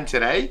playing again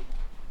today.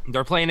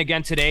 They're playing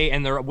again today,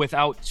 and they're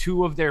without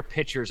 2 of their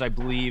pitchers, I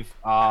believe,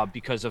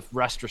 because of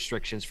rest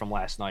restrictions from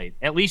last night.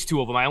 At least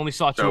 2 of them. I only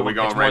saw 2 So of we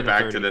them pitch going more right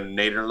than back 30. to the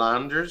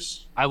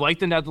Nederlanders. I like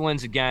the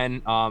Netherlands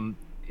again.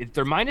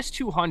 They're minus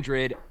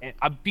 200.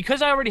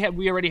 Because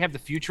we already have the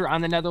future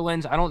on the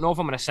Netherlands. I don't know if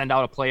I'm going to send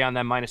out a play on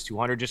them minus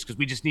 200 just because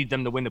we just need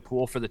them to win the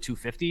pool for the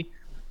 250.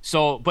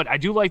 So, but I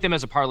do like them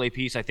as a parlay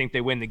piece. I think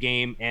they win the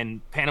game,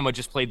 and Panama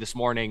just played this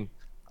morning.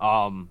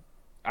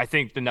 I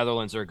think the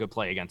Netherlands are a good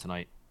play again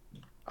tonight.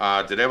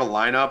 Did they have a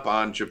lineup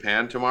on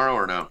Japan tomorrow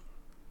or no?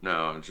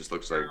 No, it just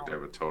looks like they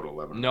have a total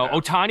 11. No, and a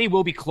half. Otani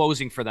will be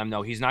closing for them,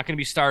 though. He's not going to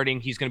be starting.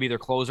 He's going to be their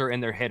closer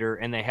and their hitter,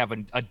 and they have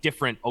a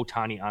different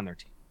Otani on their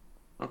team.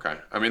 Okay.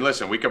 I mean,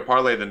 listen, we could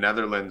parlay the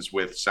Netherlands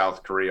with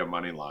South Korea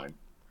money line.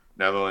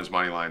 Netherlands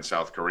money line,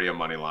 South Korea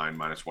money line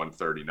minus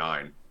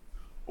 139.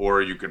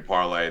 Or you could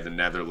parlay the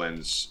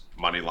Netherlands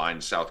money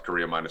line, South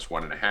Korea minus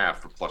 1.5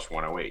 for plus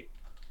 108.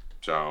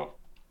 So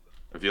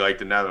if you like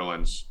the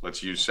Netherlands,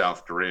 let's use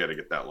South Korea to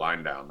get that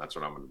line down. That's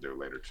what I'm going to do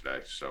later today.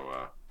 So,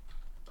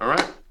 all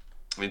right.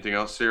 Anything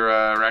else here,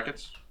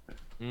 Rackets?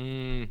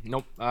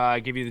 Nope. I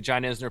give you the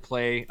John Isner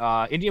play.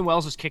 Indian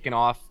Wells is kicking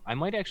off. I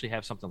might actually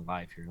have something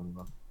live here. Let me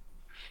look.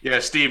 Yeah,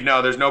 Steve,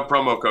 no, there's no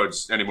promo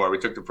codes anymore. We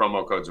took the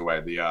promo codes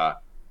away.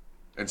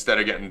 Instead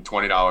of getting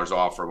 $20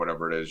 off or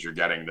whatever it is, you're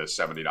getting the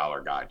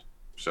 $70 guide.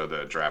 So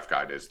the draft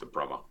guide is the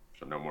promo.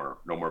 So no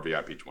more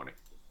VIP 20.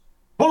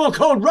 Promo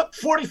code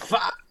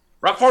RUP45.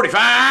 Rough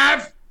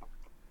 45.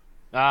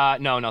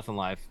 No, nothing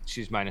live.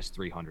 She's minus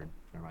 300.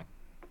 Never mind.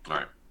 All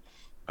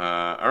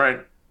right. All right.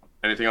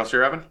 Anything else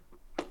here, Evan?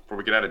 Before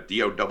we get out of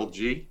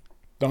DOGG?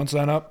 Don't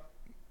sign up.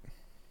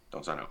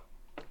 Don't sign up.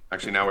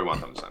 Actually, now we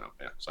want them to sign up.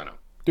 Yeah, sign up.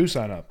 Do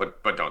sign up.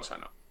 But don't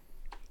sign up.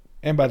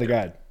 And buy the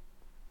guide.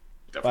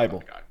 Definitely Bible.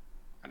 not the guide.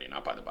 I mean,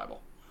 not buy the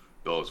Bible.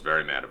 Bill is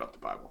very mad about the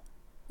Bible.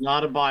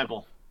 Not a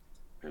Bible.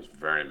 He was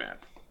very mad.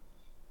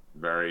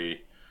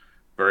 Very,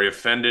 very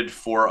offended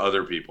for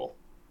other people.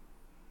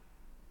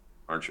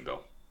 Aren't you,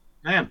 Bill?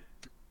 I am.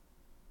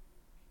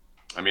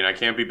 I mean, I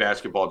can't be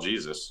basketball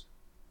Jesus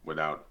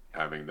without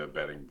having the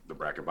bracket I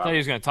thought Bible. he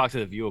was going to talk to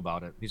the View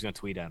about it. He's going to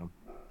tweet at him.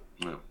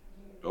 No.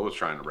 Bill was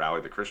trying to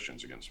rally the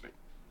Christians against me.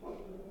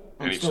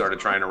 And he still- started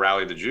trying to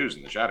rally the Jews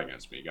in the chat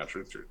against me. He got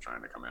Truth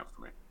trying to come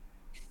after me.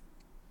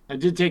 I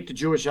did take the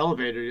Jewish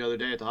elevator the other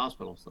day at the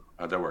hospital. So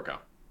How'd that work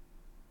out?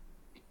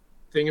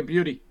 thing of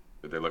beauty.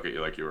 Did they look at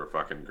you like you were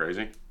fucking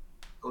crazy?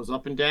 Goes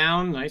up and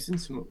down, nice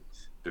and smooth.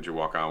 Did you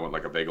walk on with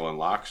like a bagel and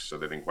locks so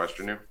they didn't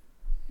question you?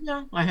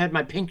 No, I had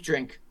my pink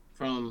drink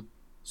from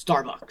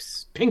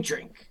Starbucks. Pink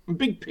drink. I'm a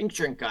big pink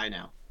drink guy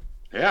now.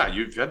 Yeah,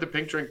 you've had the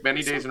pink drink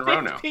many days in a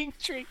row now. Pink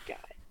drink guy.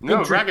 No,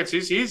 Pink drink. Rackets,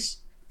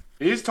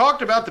 he's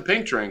talked about the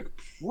pink drink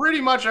pretty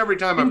much every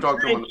time I've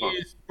talked to him on the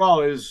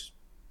phone. Is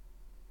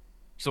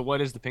So what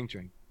is the pink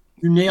drink?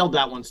 you nailed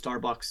that one,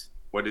 Starbucks.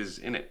 What is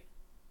in it?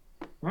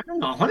 I don't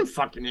know. I don't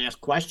fucking ask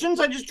questions.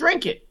 I just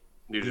drink it.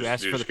 You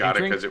asked just for the got it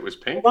pink because it was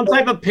pink? Some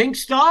type of pink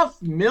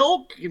stuff,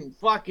 milk and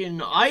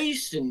fucking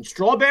ice and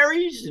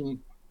strawberries and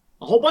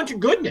a whole bunch of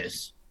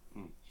goodness.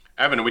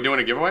 Evan, are we doing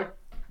a giveaway?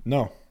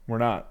 No, we're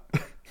not.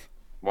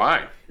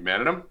 Why? You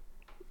mad at him?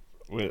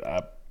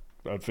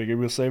 I figured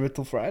we'll save it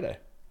till Friday.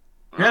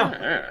 Yeah. All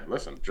right, yeah.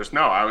 Listen, just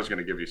know I was going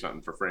to give you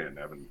something for free, and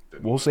Evan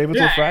didn't. We'll save it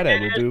till Yeah, Friday.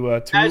 and We'll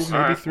do two, as- All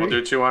maybe right, 3. we'll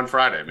do 2 on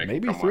Friday. Make it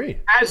Maybe come 3.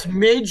 As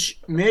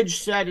Midge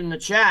said in the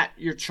chat,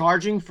 you're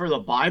charging for the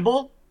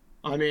Bible.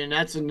 I mean,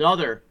 that's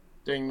another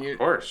thing. Of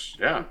course,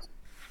 yeah.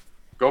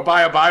 Go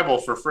buy a Bible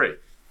for free.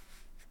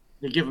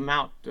 They give them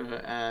out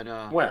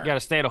at. Where? You got to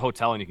stay at a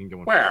hotel and you can get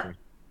one. for Where? free.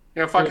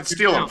 You know, fucking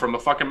steal them from a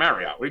fucking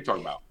Marriott. What are you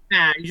talking about?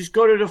 Nah, you just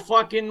go to the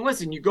fucking.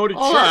 Listen, you go to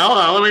Hold church. on, hold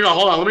on. Let me go.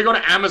 Hold on. Let me go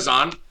to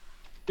Amazon.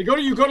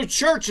 You go to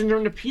church and they're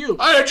in the pew.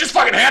 I just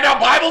fucking hand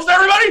out Bibles to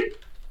everybody.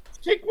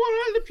 Take one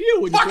out of the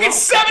pew. and Fucking go.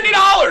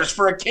 $70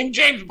 for a King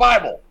James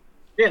Bible.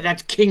 Yeah,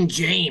 that's King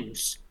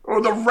James. Or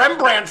the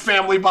Rembrandt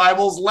family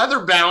Bibles,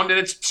 leather bound, and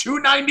it's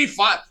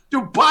 $2.95.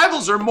 Dude,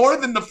 Bibles are more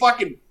than the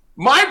fucking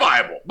my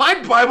Bible.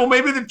 My Bible may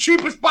be the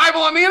cheapest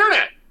Bible on the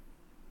internet.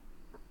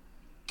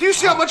 Do you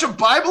see how much a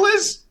Bible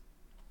is?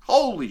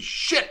 Holy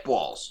shit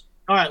balls.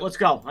 All right, let's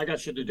go. I got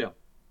shit to do.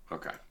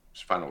 Okay,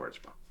 just final words,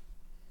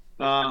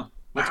 Bob.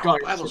 Let's Wow,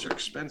 go. Bibles are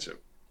expensive.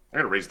 I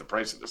gotta raise the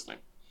price of this thing.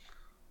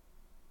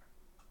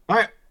 All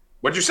right.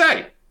 What'd you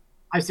say?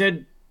 I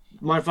said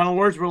my final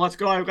words were, "Let's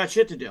go. I've got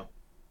shit to do."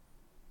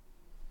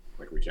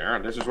 Like we care.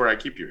 This is where I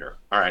keep you here.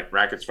 All right,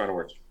 Rackets, final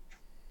words.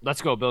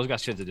 Let's go. Bill's got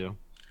shit to do.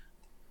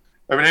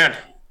 Evan Hand.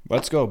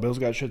 Let's go. Bill's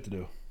got shit to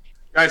do.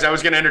 Guys, I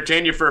was going to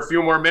entertain you for a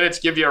few more minutes,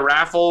 give you a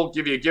raffle,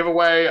 give you a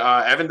giveaway.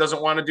 Evan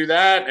doesn't want to do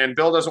that, and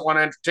Bill doesn't want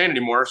to entertain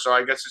anymore, so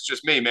I guess it's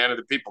just me, man of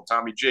the people,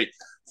 Tommy G.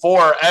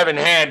 For Evan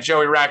Hand,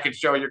 Joey Rackets,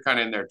 Joey, you're kind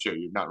of in there too.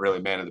 You're not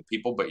really man of the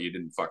people, but you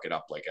didn't fuck it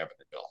up like Evan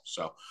and Bill.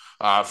 So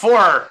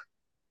for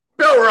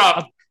Bill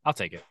Rupp, I'll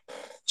take it.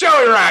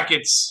 Joey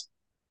Rackets,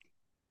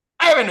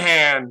 Evan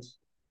Hand,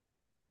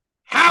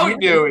 Howie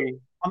Dewey.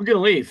 I'm gonna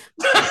leave.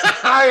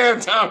 I am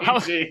Tommy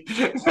G.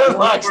 Good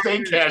luck.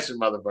 Stay cashing,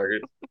 motherfuckers.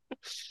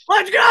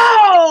 Let's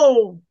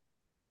go!